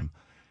any crime,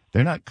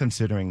 they're not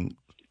considering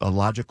a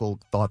logical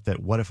thought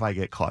that, what if I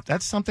get caught?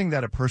 That's something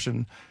that a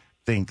person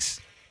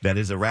thinks that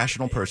is a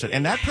rational person,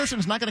 and that person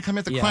is not going to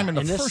commit the crime in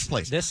the first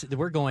place.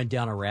 We're going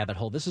down a rabbit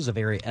hole. This is a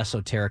very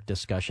esoteric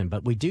discussion,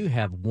 but we do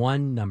have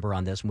one number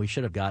on this, and we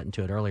should have gotten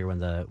to it earlier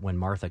when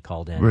Martha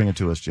called in. Bring it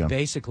to us, Jim.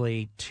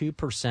 Basically,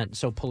 2%.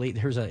 So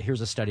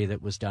here's a study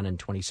that was done in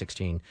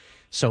 2016.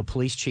 So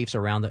police chiefs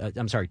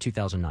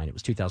 2009. It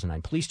was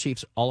 2009. Police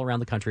chiefs all around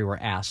the country were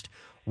asked,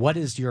 what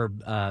is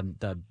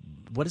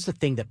the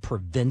thing that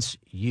prevents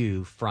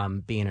you from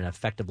being an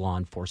effective law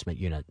enforcement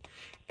unit?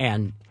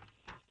 And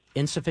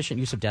insufficient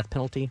use of death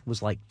penalty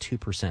was like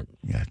 2%.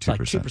 Yeah, 2%.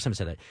 Like 2%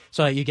 said that.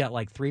 So you got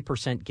like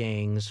 3%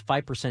 gangs,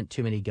 5%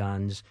 too many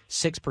guns,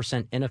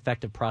 6%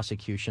 ineffective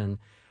prosecution.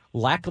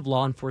 Lack of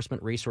law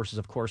enforcement resources,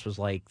 of course, was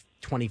like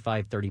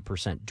 25,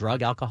 30%.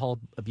 Drug, alcohol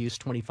abuse,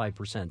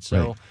 25%. So,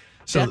 right.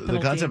 So the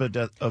concept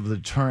of the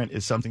deterrent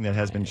is something that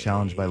has been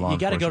challenged by law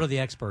enforcement. You got to go to the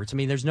experts. I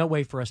mean, there's no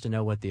way for us to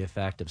know what the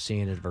effect of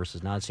seeing it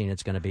versus not seeing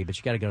it's going to be, but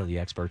you got to go to the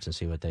experts and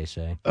see what they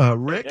say.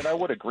 Rick? And I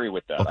would agree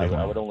with that. Okay,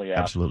 I would only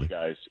ask you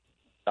guys.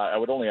 I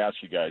would only ask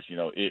you guys,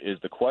 is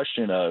the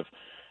question of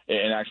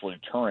an actual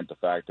deterrent the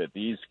fact that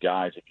these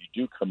guys, if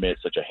you do commit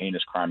such a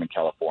heinous crime in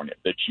California,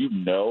 that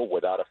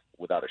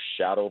without a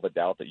shadow of a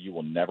doubt that you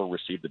will never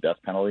receive the death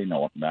penalty,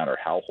 no matter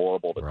how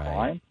horrible the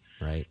crime.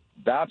 Right.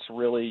 That's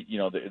really,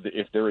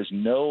 if there is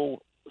no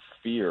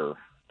fear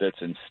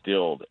that's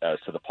instilled as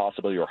to the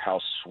possibility or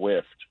how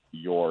swift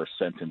your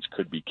sentence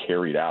could be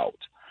carried out,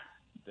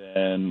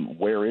 then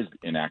where is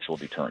an actual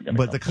deterrent going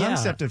to come? But the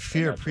concept of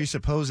fear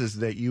presupposes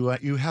that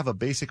you have a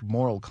basic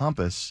moral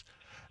compass.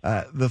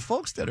 The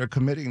folks that are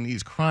committing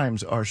these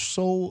crimes are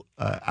so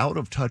out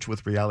of touch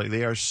with reality.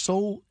 They are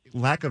so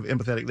lack of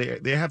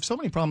empathetic. They have so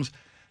many problems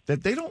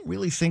that they don't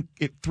really think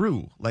it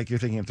through like you're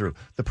thinking it through.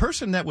 The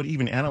person that would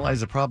even analyze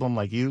the problem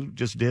like you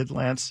just did,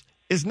 Lance,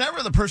 is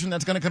never the person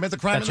that's going to commit the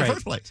crime in the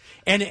first place.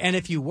 And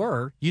if you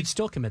were, you'd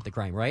still commit the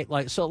crime, right?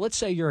 Like, so let's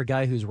say you're a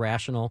guy who's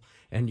rational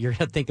and you're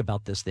going to think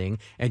about this thing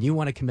and you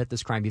want to commit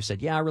this crime. You've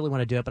said, yeah, I really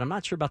want to do it, but I'm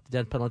not sure about the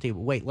death penalty.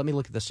 Wait, let me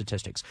look at the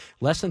statistics.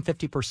 Less than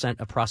 50%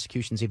 of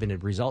prosecutions even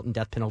result in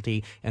death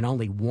penalty, and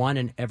only 1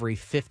 in every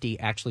 50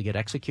 actually get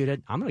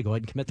executed. I'm going to go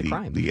ahead and commit the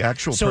crime. The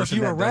actual so person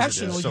if you were that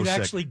rational, does it is so you'd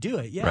sick. actually do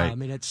it. Yeah, right. I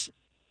mean, it's...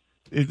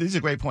 These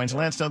are great points.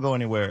 Lance, don't go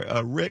anywhere.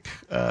 Rick,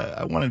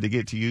 I wanted to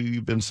get to you.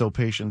 You've been so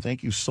patient.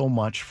 Thank you so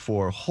much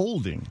for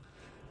holding.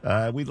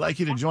 We'd like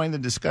you to join the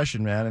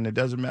discussion, man, and it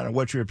doesn't matter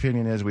what your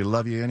opinion is. We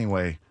love you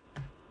anyway.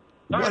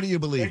 What do you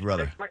believe,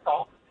 brother? Thanks for my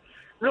call.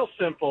 Real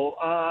simple.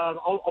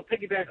 I'll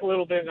piggyback a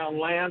little bit on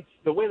Lance.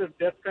 The way the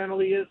death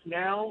penalty is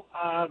now,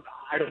 I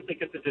don't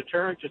think it's a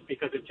deterrent just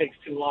because it takes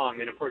too long.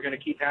 And if we're going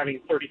to keep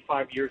having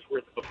 35 years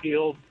worth of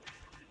appeals,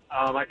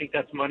 I think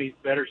that's money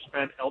better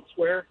spent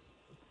elsewhere.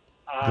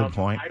 Good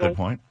point.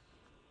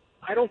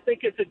 I don't think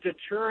it's a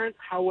deterrent.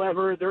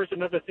 However, there's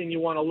another thing you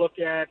want to look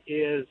at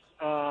is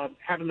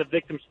having the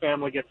victim's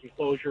family get some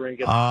closure and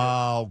get.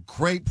 Oh,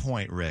 great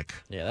point, Rick.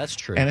 Yeah, that's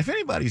true. And if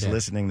anybody's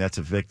listening that's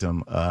a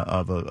victim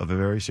of a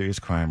very serious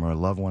crime or a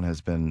loved one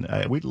has been,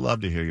 we'd love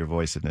to hear your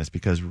voice in this,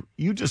 because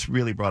you just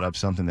really brought up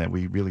something that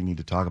we really need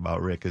to talk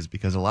about, Rick, is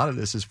because a lot of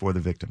this is for the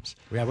victims.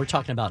 Yeah, we're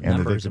talking about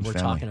numbers and we're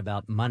talking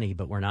about money,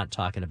 but we're not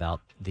talking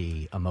about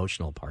the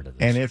emotional part of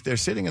this. And if they're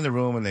sitting in the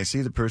room and they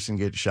see the person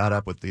get shot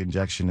up with the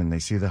injection and they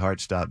see the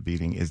heart stop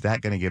beating, is that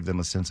going to give them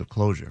a sense of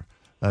closure?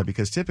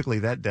 Because typically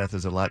that death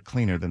is a lot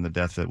cleaner than the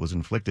death that was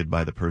inflicted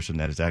by the person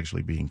that is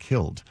actually being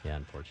killed. Yeah,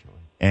 unfortunately.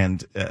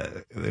 And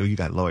you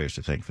got lawyers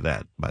to thank for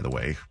that, by the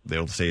way.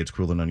 They'll say it's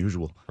cruel and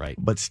unusual. Right.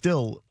 But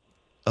still,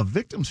 a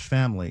victim's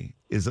family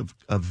is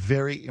a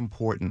very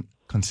important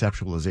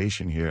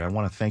conceptualization here. I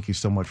want to thank you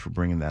so much for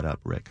bringing that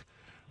up, Rick.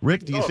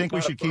 Rick, do you think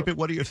we should keep it?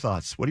 What are your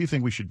thoughts? What do you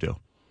think we should do?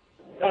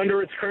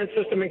 Under its current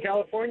system in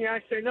California,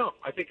 I say no.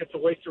 I think it's a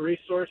waste of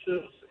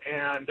resources.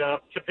 And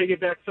to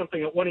piggyback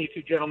something that one of you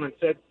two gentlemen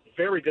said,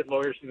 very good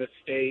lawyers in this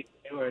state.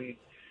 And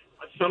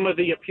some of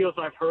the appeals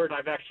I've heard,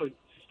 I've actually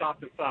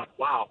stopped and thought,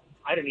 wow,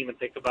 I didn't even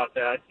think about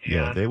that.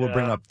 Yeah, and, they will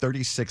bring up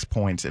 36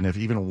 points, and if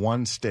even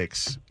one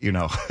sticks, there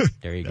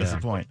you go. That's the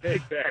point.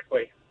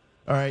 Exactly.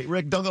 All right,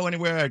 Rick, don't go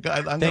anywhere.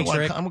 Thanks,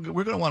 Rick.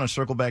 We're going to want to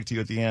circle back to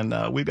you at the end.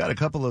 We've got a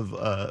couple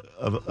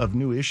of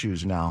new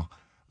issues now.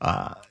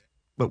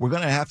 but we're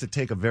going to have to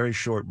take a very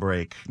short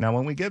break. Now,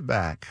 when we get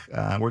back,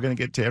 we're going to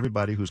get to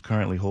everybody who's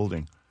currently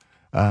holding.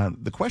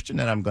 The question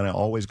that I'm going to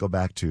always go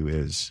back to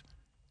is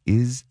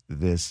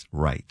this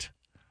right?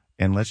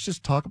 And let's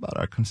just talk about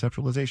our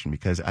conceptualization,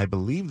 because I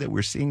believe that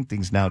we're seeing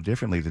things now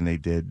differently than they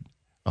did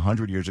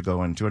 100 years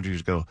ago and 200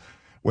 years ago,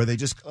 where they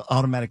just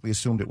automatically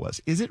assumed it was.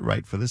 Is it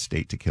right for the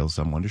state to kill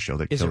someone to show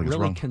that killing is wrong? Is it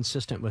really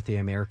consistent with the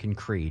American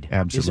creed?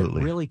 Absolutely.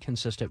 Is it really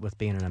consistent with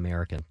being an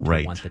American to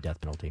right. want the death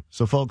penalty?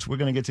 So, folks, we're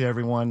going to get to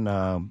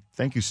everyone.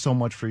 Thank you so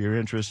much for your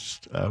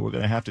interest. We're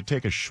going to have to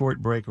take a short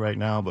break right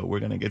now, but we're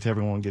going to get to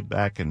everyone and get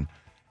back. And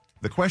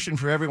the question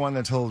for everyone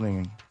that's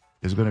holding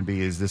is going to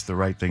be, is this the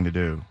right thing to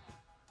do?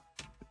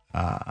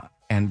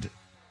 And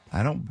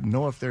I don't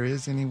know if there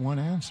is any one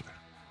answer.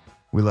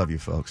 We love you,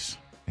 folks,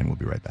 and we'll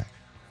be right back.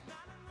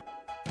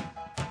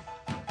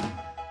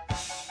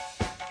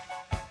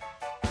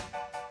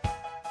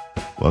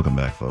 Welcome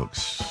back,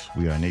 folks.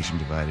 We are Nation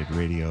Divided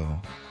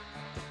Radio,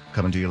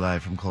 coming to you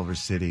live from Culver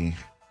City.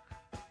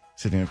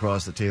 Sitting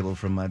across the table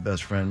from my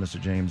best friend,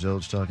 Mr. James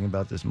Oates, talking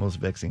about this most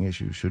vexing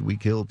issue. Should we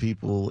kill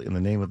people in the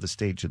name of the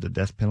state? Should the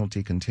death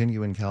penalty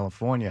continue in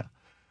California?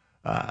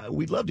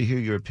 We'd love to hear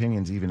your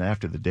opinions even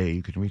after the day.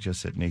 You can reach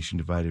us at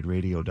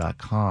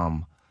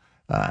nationdividedradio.com.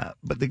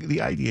 But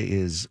the idea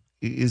is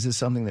this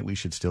something that we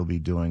should still be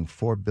doing?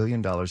 $4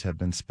 billion have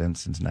been spent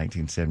since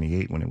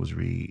 1978 when it was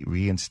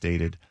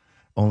reinstated.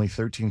 Only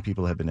 13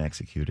 people have been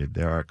executed.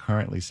 There are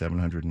currently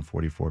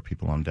 744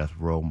 people on death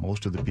row.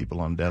 Most of the people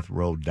on death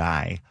row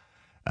die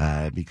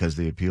because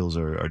the appeals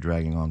are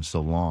dragging on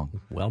so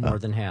long. Well, more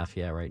than half,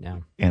 right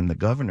now. And the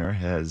Governor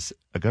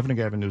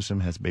Gavin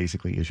Newsom has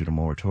basically issued a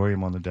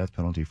moratorium on the death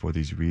penalty for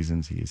these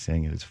reasons. He is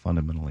saying it is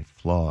fundamentally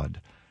flawed.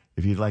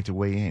 If you'd like to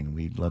weigh in,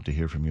 we'd love to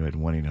hear from you at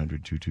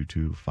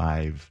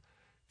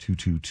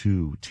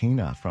 1-800-222-5222.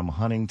 Tina from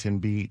Huntington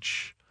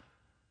Beach.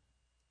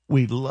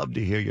 We'd love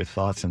to hear your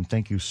thoughts, and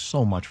thank you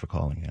so much for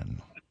calling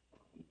in.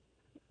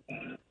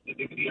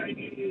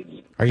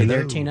 Are you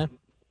there, Tina?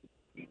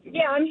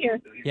 Yeah, I'm here.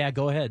 Yeah,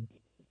 go ahead.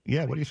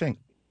 Yeah, what do you think?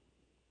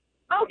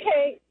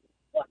 Okay.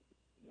 Well,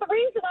 the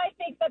reason I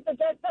think that the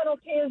death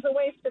penalty is a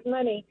waste of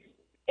money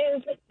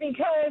is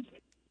because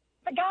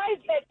the guys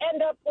that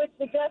end up with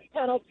the death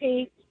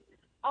penalty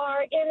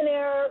are in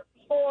there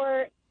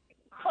for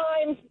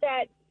crimes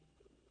that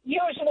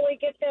usually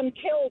get them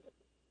killed.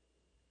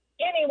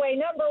 Anyway,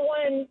 number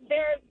one,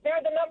 they're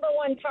the number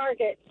one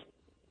target,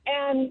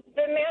 and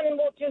the men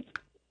will just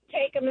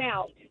take them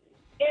out.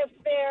 If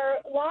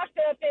they're locked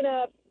up in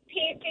a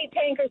PC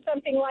tank or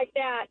something like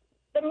that,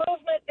 the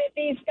movement that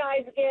these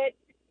guys get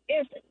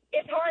is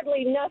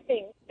hardly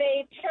nothing.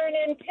 They turn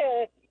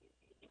into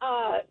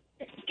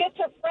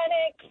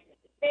schizophrenics.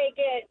 They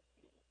get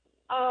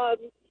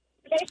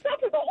they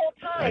suffer the whole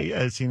time.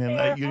 Yeah,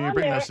 Tina, you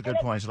bring us a good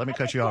point. So let me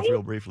cut you off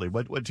real briefly.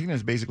 What Tina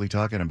is basically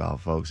talking about,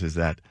 folks, is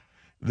that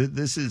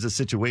this is a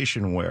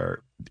situation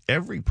where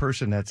every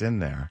person that's in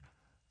there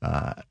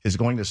is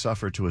going to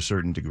suffer to a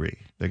certain degree.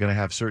 They're going to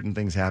have certain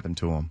things happen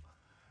to them.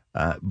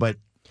 But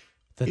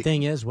the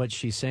thing is, what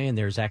she's saying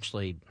there is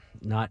actually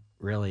not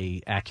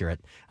really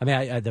accurate. I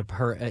mean,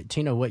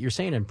 Tina, what you're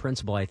saying in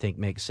principle, I think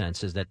makes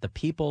sense. Is that the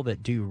people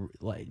that do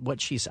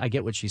I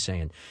get what she's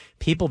saying.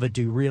 People that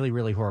do really,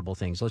 really horrible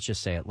things. Let's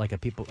just say it, like a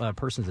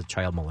person's a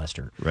child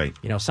molester. Right.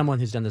 Someone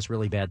who's done this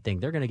really bad thing.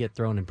 They're going to get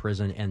thrown in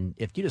prison, and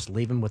if you just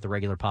leave them with the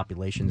regular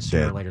population,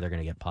 sooner or later they're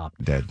going to get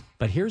popped. Dead.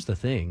 But here's the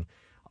thing: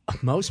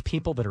 most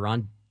people that are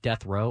on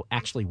death row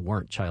actually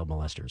weren't child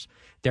molesters.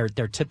 They're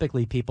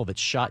typically people that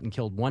shot and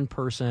killed one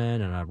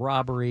person in a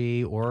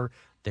robbery, or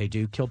they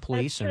do kill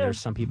police, and there's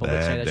some people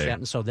that say that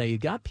happened. So you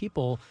got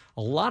a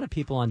lot of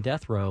people on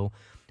death row.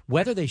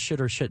 Whether they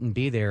should or shouldn't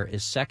be there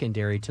is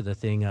secondary to the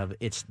thing of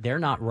they're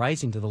not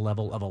rising to the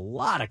level of a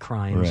lot of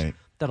crimes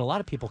that a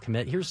lot of people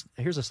commit. Here's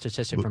a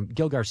statistic from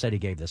Gil Garcetti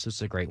gave this. This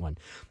is a great one.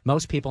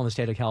 Most people in the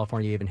state of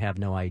California even have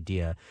no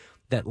idea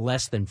that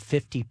less than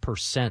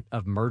 50%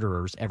 of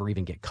murderers ever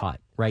even get caught,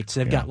 right?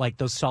 So they've got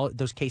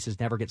those cases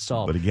never get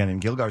solved. But again, in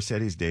Gil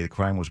Garcetti's day, the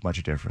crime was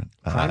much different.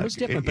 Crime was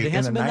different, but it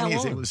hasn't been that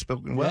long. It was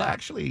spoken. Well,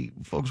 actually,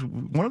 folks,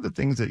 one of the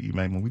things that you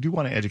might, we do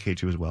want to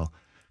educate you as well.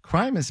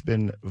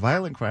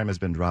 Violent crime has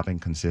been dropping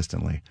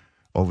consistently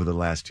over the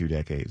last 2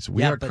 decades.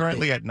 We are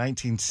currently at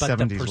 1970s levels.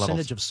 But the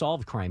percentage of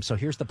solved crime. So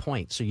here's the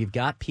point. So you've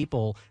got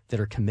people that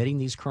are committing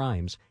these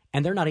crimes,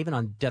 and they're not even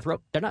on death row.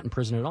 They're not in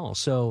prison at all.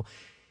 So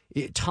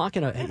and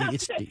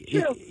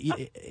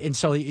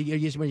so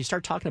when you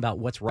start talking about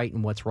what's right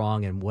and what's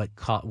wrong and what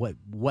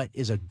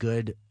is a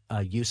good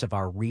use of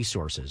our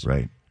resources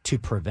to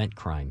prevent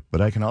crime. But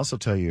I can also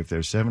tell you, if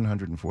there's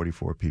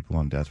 744 people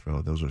on death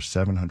row, those are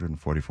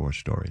 744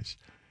 stories,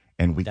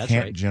 and we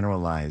can't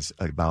generalize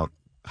about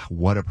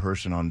what a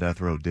person on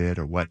death row did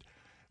or what.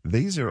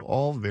 These are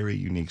all very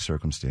unique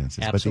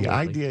circumstances. Absolutely. But the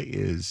idea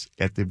is,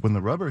 when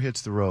the rubber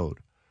hits the road,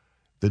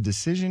 the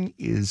decision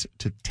is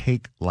to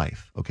take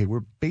life. Okay,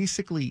 we're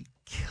basically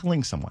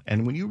killing someone.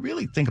 And when you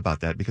really think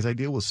about that, because I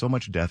deal with so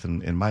much death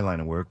in my line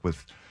of work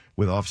with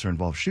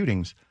officer-involved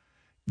shootings,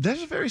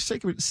 There's a very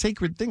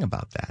sacred thing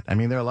about that. I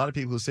mean, there are a lot of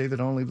people who say that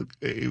only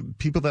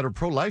people that are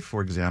pro-life,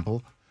 for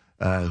example,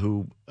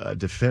 who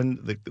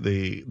defend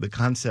the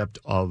concept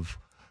of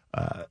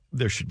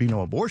there should be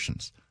no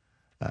abortions.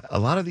 A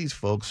lot of these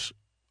folks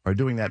are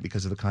doing that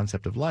because of the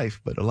concept of life,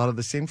 but a lot of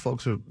the same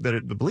folks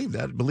that believe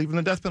in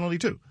the death penalty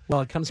too.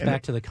 Well, it comes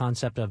back to the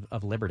concept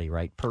of liberty,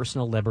 right?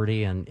 Personal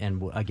liberty,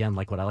 and again,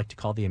 like what I like to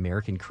call the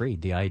American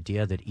creed, the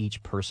idea that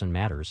each person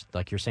matters.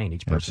 Like you're saying,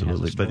 each person has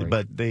a story.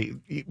 But they,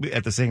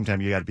 at the same time,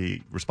 you got to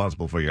be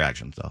responsible for your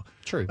actions, though.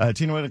 True.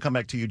 Tina, we're going to come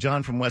back to you.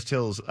 John from West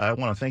Hills, I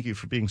want to thank you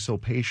for being so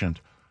patient.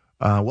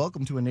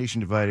 Welcome to A Nation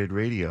Divided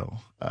Radio.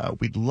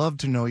 We'd love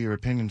to know your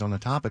opinions on the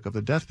topic of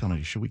the death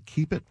penalty. Should we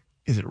keep it?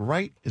 Is it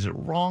right? Is it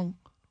wrong?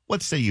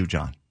 What say you,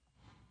 John?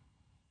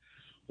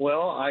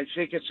 Well, I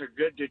think it's a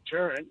good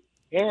deterrent,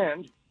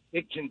 and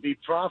it can be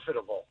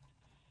profitable.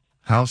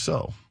 How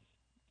so?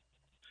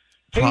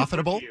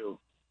 Profitable?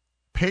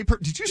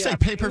 Did you say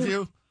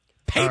pay-per-view?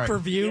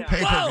 Pay-per-view? Right.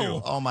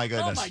 Pay-per-view. Oh, my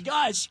goodness. Oh, my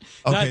gosh.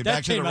 Okay, that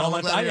back to the came out. Roman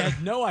I Gladiator.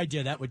 had no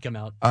idea that would come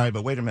out. All right,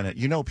 but wait a minute.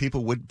 You know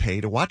people would pay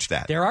to watch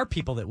that. There are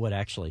people that would,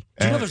 actually.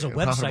 Do you know there's a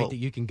website that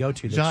you can go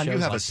to that John, shows you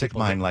have like a sick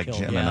people mind that like kill.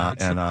 Jim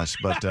and us,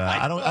 but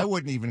I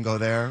wouldn't even go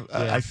there.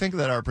 Yeah. I think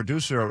that our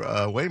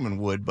producer, Wayman,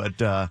 would, but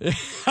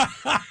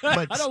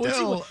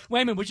still...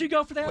 Wayman, would you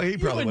go for that? Well, he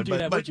probably would,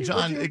 but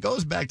John, it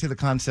goes back to the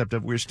concept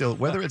of we're still,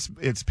 whether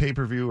it's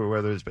pay-per-view or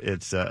whether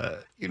it's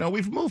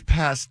we've moved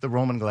past the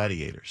Roman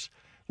gladiators.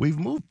 We've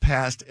moved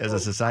past, as a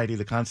society,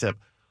 the concept,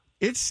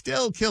 it's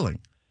still killing.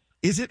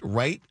 Is it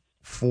right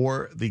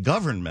for the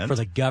government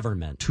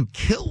to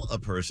kill a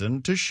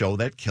person to show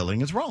that killing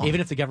is wrong? Even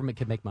if the government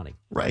could make money.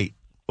 Right.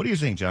 What do you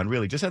think, John,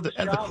 really? Just at the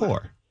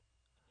core.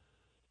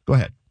 Go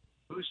ahead.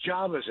 Whose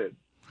job is it?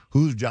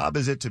 Whose job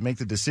is it to make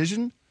the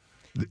decision?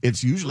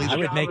 It's usually... Whose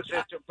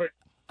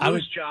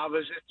job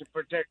is it to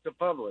protect the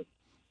public?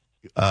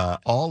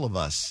 All of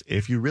us.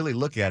 If you really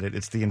look at it,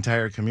 it's the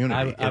entire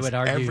community. I would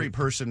argue every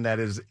person that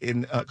is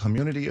in a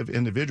community of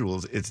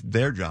individuals, it's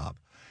their job.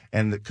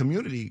 And the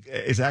community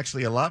is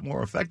actually a lot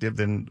more effective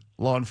than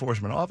law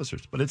enforcement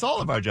officers. But it's all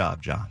of our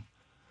job, John.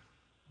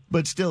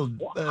 But still...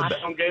 I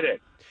don't get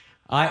it.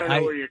 I don't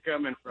know where you're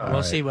coming from.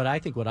 Well, see, what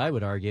I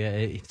would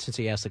argue, since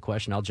he asked the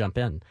question, I'll jump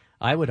in.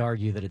 I would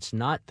argue that it's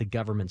not the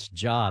government's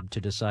job to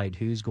decide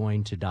who's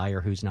going to die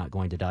or who's not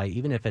going to die,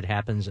 even if it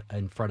happens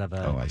in front of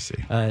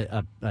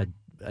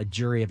a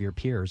jury of your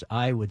peers.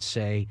 I would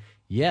say,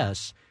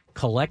 yes,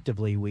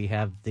 collectively we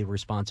have the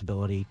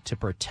responsibility to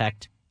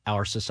protect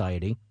our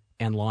society,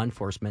 and law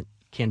enforcement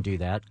can do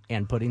that.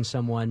 And putting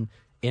someone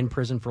in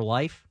prison for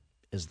life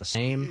is the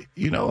same.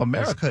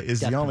 America is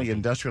the only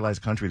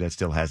industrialized country that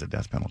still has a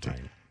death penalty.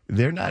 Right.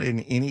 They're not in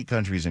any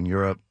countries in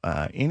Europe,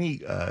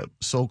 any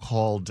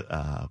so-called,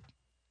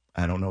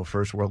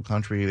 first world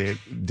country. They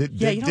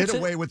did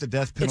away with the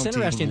death penalty. It's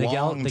interesting. The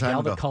gal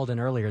ago. that called in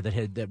earlier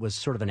that was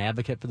sort of an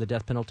advocate for the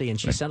death penalty, and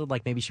she sounded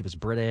like maybe she was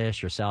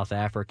British or South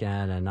African,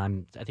 and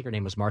I think her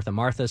name was Martha.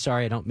 Martha,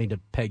 sorry, I don't mean to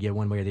peg you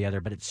one way or the other,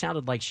 but it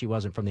sounded like she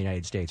wasn't from the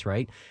United States,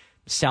 right?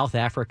 South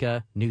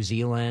Africa, New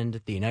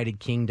Zealand, the United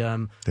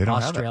Kingdom,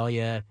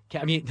 Australia.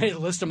 I mean, they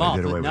list them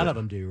off, but none of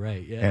them do,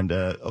 right? Yeah. And,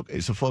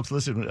 okay, so folks,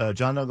 listen,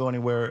 John, don't go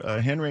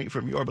anywhere. Henry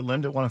from Yorba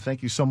Linda, I want to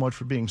thank you so much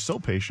for being so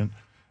patient.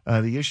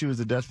 The issue is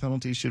the death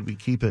penalty. Should we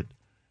keep it?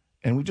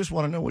 And we just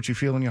want to know what you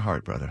feel in your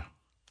heart, brother.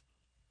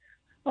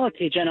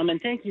 Okay,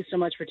 gentlemen, thank you so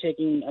much for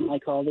taking my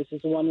call. This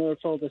is a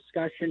wonderful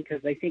discussion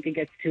because I think it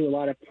gets to a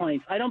lot of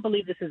points. I don't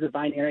believe this is a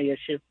binary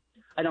issue.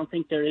 I don't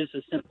think there is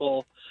a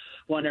simple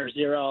 1 or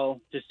 0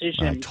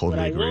 decision. I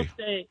totally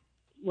agree.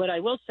 What I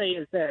will say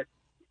is that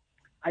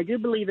I do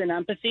believe in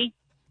empathy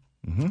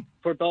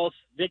for both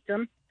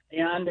victim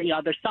and the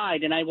other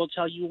side, and I will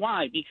tell you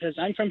why. Because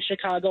I'm from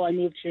Chicago. I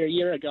moved here a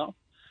year ago,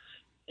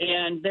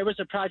 and there was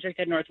a project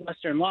at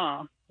Northwestern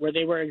Law where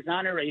they were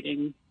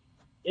exonerating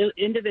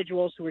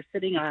individuals who were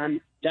sitting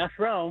on death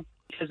row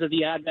because of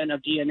the advent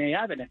of DNA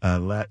evidence.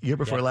 Year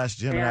before last,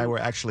 Jim and I were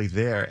actually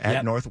there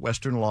at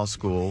Northwestern Law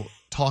School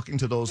talking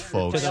to those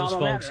folks.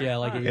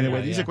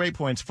 Anyway, these are great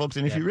points, folks.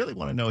 And if you really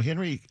want to know,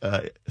 Henry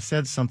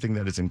said something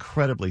that is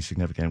incredibly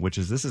significant, which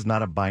is this is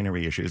not a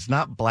binary issue. It's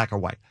not black or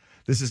white.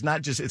 This is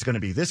not just it's going to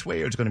be this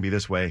way or it's going to be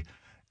this way.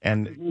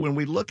 And when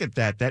we look at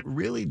that, that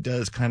really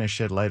does kind of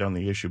shed light on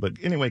the issue. But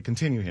anyway,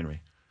 continue,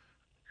 Henry.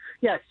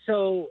 Yes,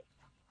 so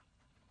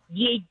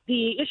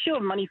the issue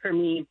of money for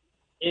me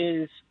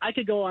is I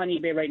could go on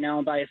eBay right now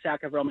and buy a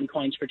sack of Roman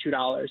coins for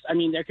 $2. I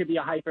mean, there could be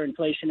a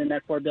hyperinflation and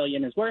that $4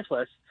 billion is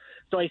worthless.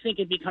 So I think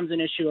it becomes an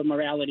issue of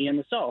morality in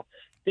the soul.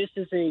 This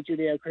is a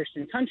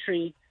Judeo-Christian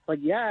country,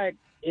 but yet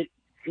it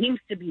seems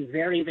to be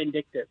very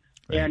vindictive.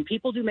 Right. And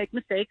people do make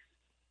mistakes.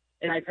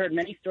 And I've heard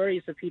many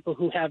stories of people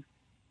who have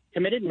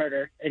committed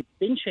murder and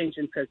been changed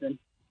in prison.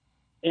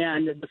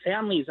 And the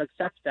families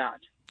accept that.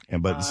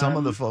 But some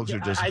of the folks are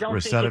just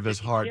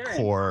recidivist,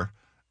 hardcore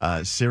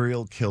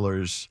serial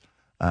killers.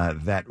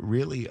 that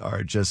really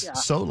are just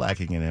so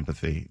lacking in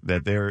empathy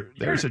that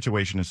their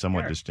situation is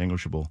somewhat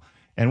distinguishable.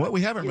 And what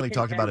we haven't really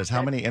talked about is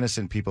how many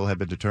innocent people have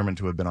been determined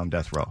to have been on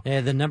death row.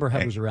 Yeah, the number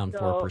hovers around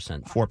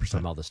 4%. 4%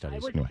 from all the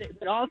studies.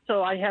 But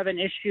also, I have an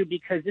issue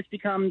because this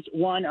becomes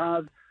one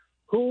of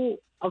who.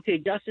 Okay,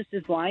 justice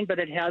is blind, but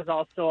it has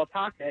also a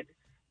pocket,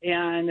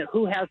 and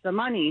who has the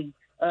money?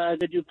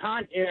 The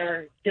DuPont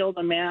heir killed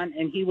a man,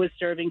 and he was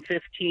serving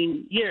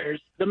 15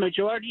 years. The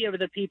majority of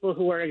the people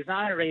who were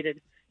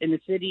exonerated in the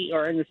city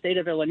or in the state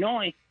of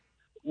Illinois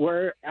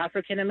were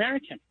African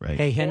American. Right.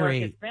 Hey,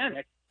 Henry. Or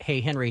Hispanic. Hey,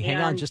 Henry, hang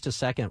on just a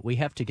second. We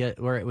have to get.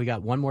 We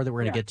got one more that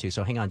we're going to get to.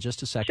 So hang on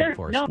just a second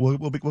for us. No.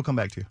 We'll come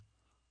back to you.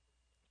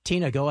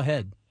 Tina, go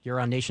ahead. You're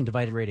on Nation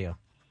Divided Radio.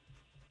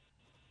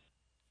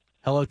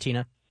 Hello,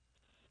 Tina.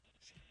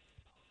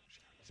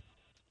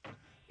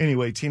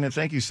 Anyway, Tina,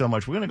 thank you so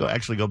much. We're going to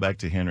actually go back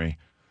to Henry.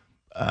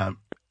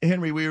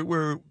 Henry,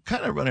 we're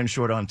kind of running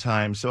short on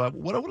time. So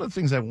one of the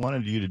things I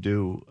wanted you to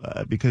do,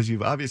 because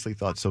you've obviously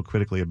thought so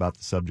critically about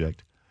the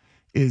subject,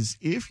 is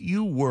if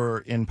you were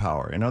in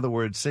power, in other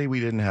words, say we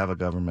didn't have a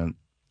government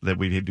that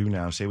we do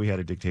now, say we had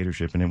a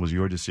dictatorship and it was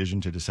your decision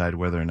to decide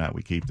whether or not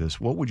we keep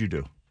this, what would you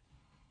do?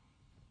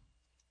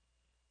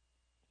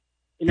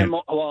 There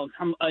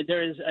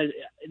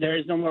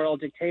is no moral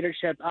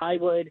dictatorship. I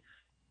would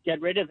get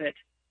rid of it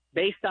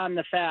based on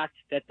the fact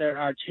that there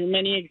are too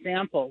many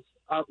examples.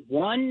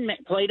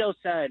 Plato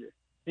said,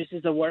 this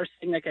is the worst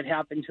thing that could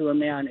happen to a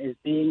man is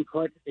being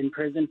put in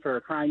prison for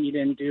a crime you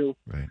didn't do.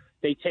 Right.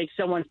 They take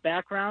someone's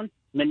background,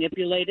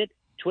 manipulate it,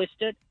 twist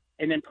it,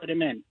 and then put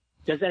him in.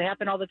 Does that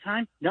happen all the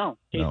time? No,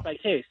 case by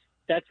case.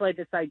 That's why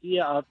this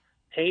idea of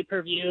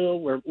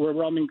pay-per-view, we're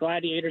Roman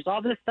gladiators,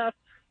 all this stuff,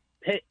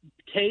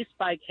 case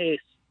by case.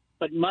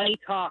 But money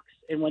talks,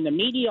 and when the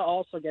media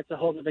also gets a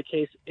hold of the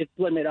case, it's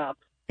limit up.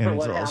 And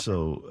it's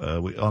also,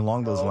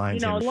 along those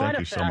lines, and thank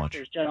you so much.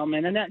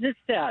 Gentlemen, and it's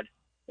sad.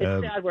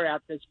 It's sad we're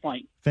at this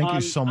point. Thank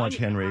you so much,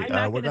 Henry.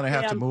 We're going to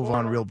have to move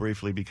on real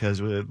briefly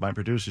because my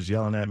producer's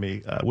yelling at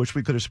me. Wish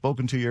we could have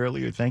spoken to you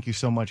earlier. Thank you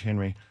so much,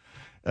 Henry.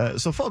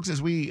 So, folks,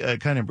 as we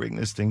kind of bring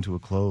this thing to a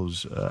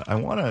close, I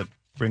want to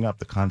bring up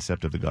the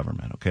concept of the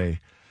government, okay?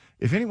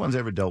 If anyone's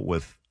ever dealt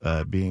with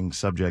being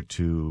subject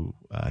to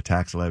a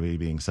tax levy,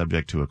 being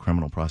subject to a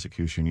criminal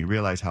prosecution, you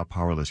realize how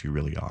powerless you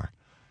really are.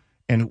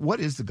 And what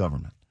is the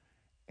government?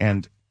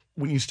 And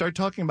when you start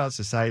talking about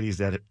societies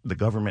that the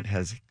government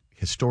has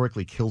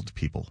historically killed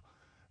people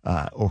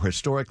or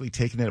historically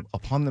taken it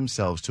upon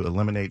themselves to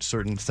eliminate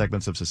certain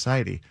segments of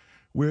society,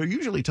 we're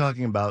usually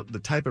talking about the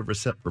type of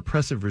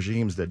repressive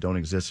regimes that don't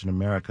exist in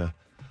America.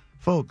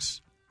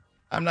 Folks,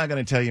 I'm not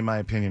going to tell you my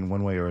opinion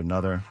one way or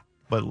another,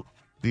 but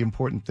the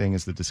important thing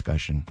is the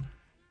discussion.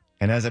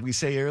 And as we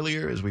say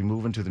earlier, as we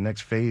move into the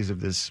next phase of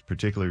this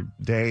particular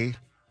day,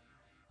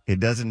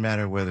 it doesn't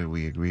matter whether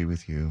we agree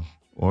with you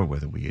or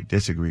whether we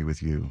disagree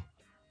with you.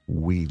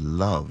 We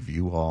love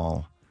you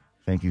all.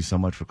 Thank you so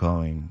much for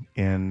calling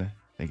in.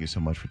 Thank you so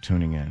much for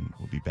tuning in.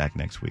 We'll be back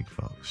next week,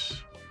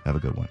 folks. Have a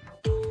good one.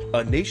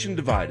 A Nation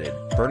Divided,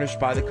 furnished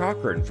by the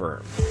Cochran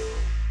Firm.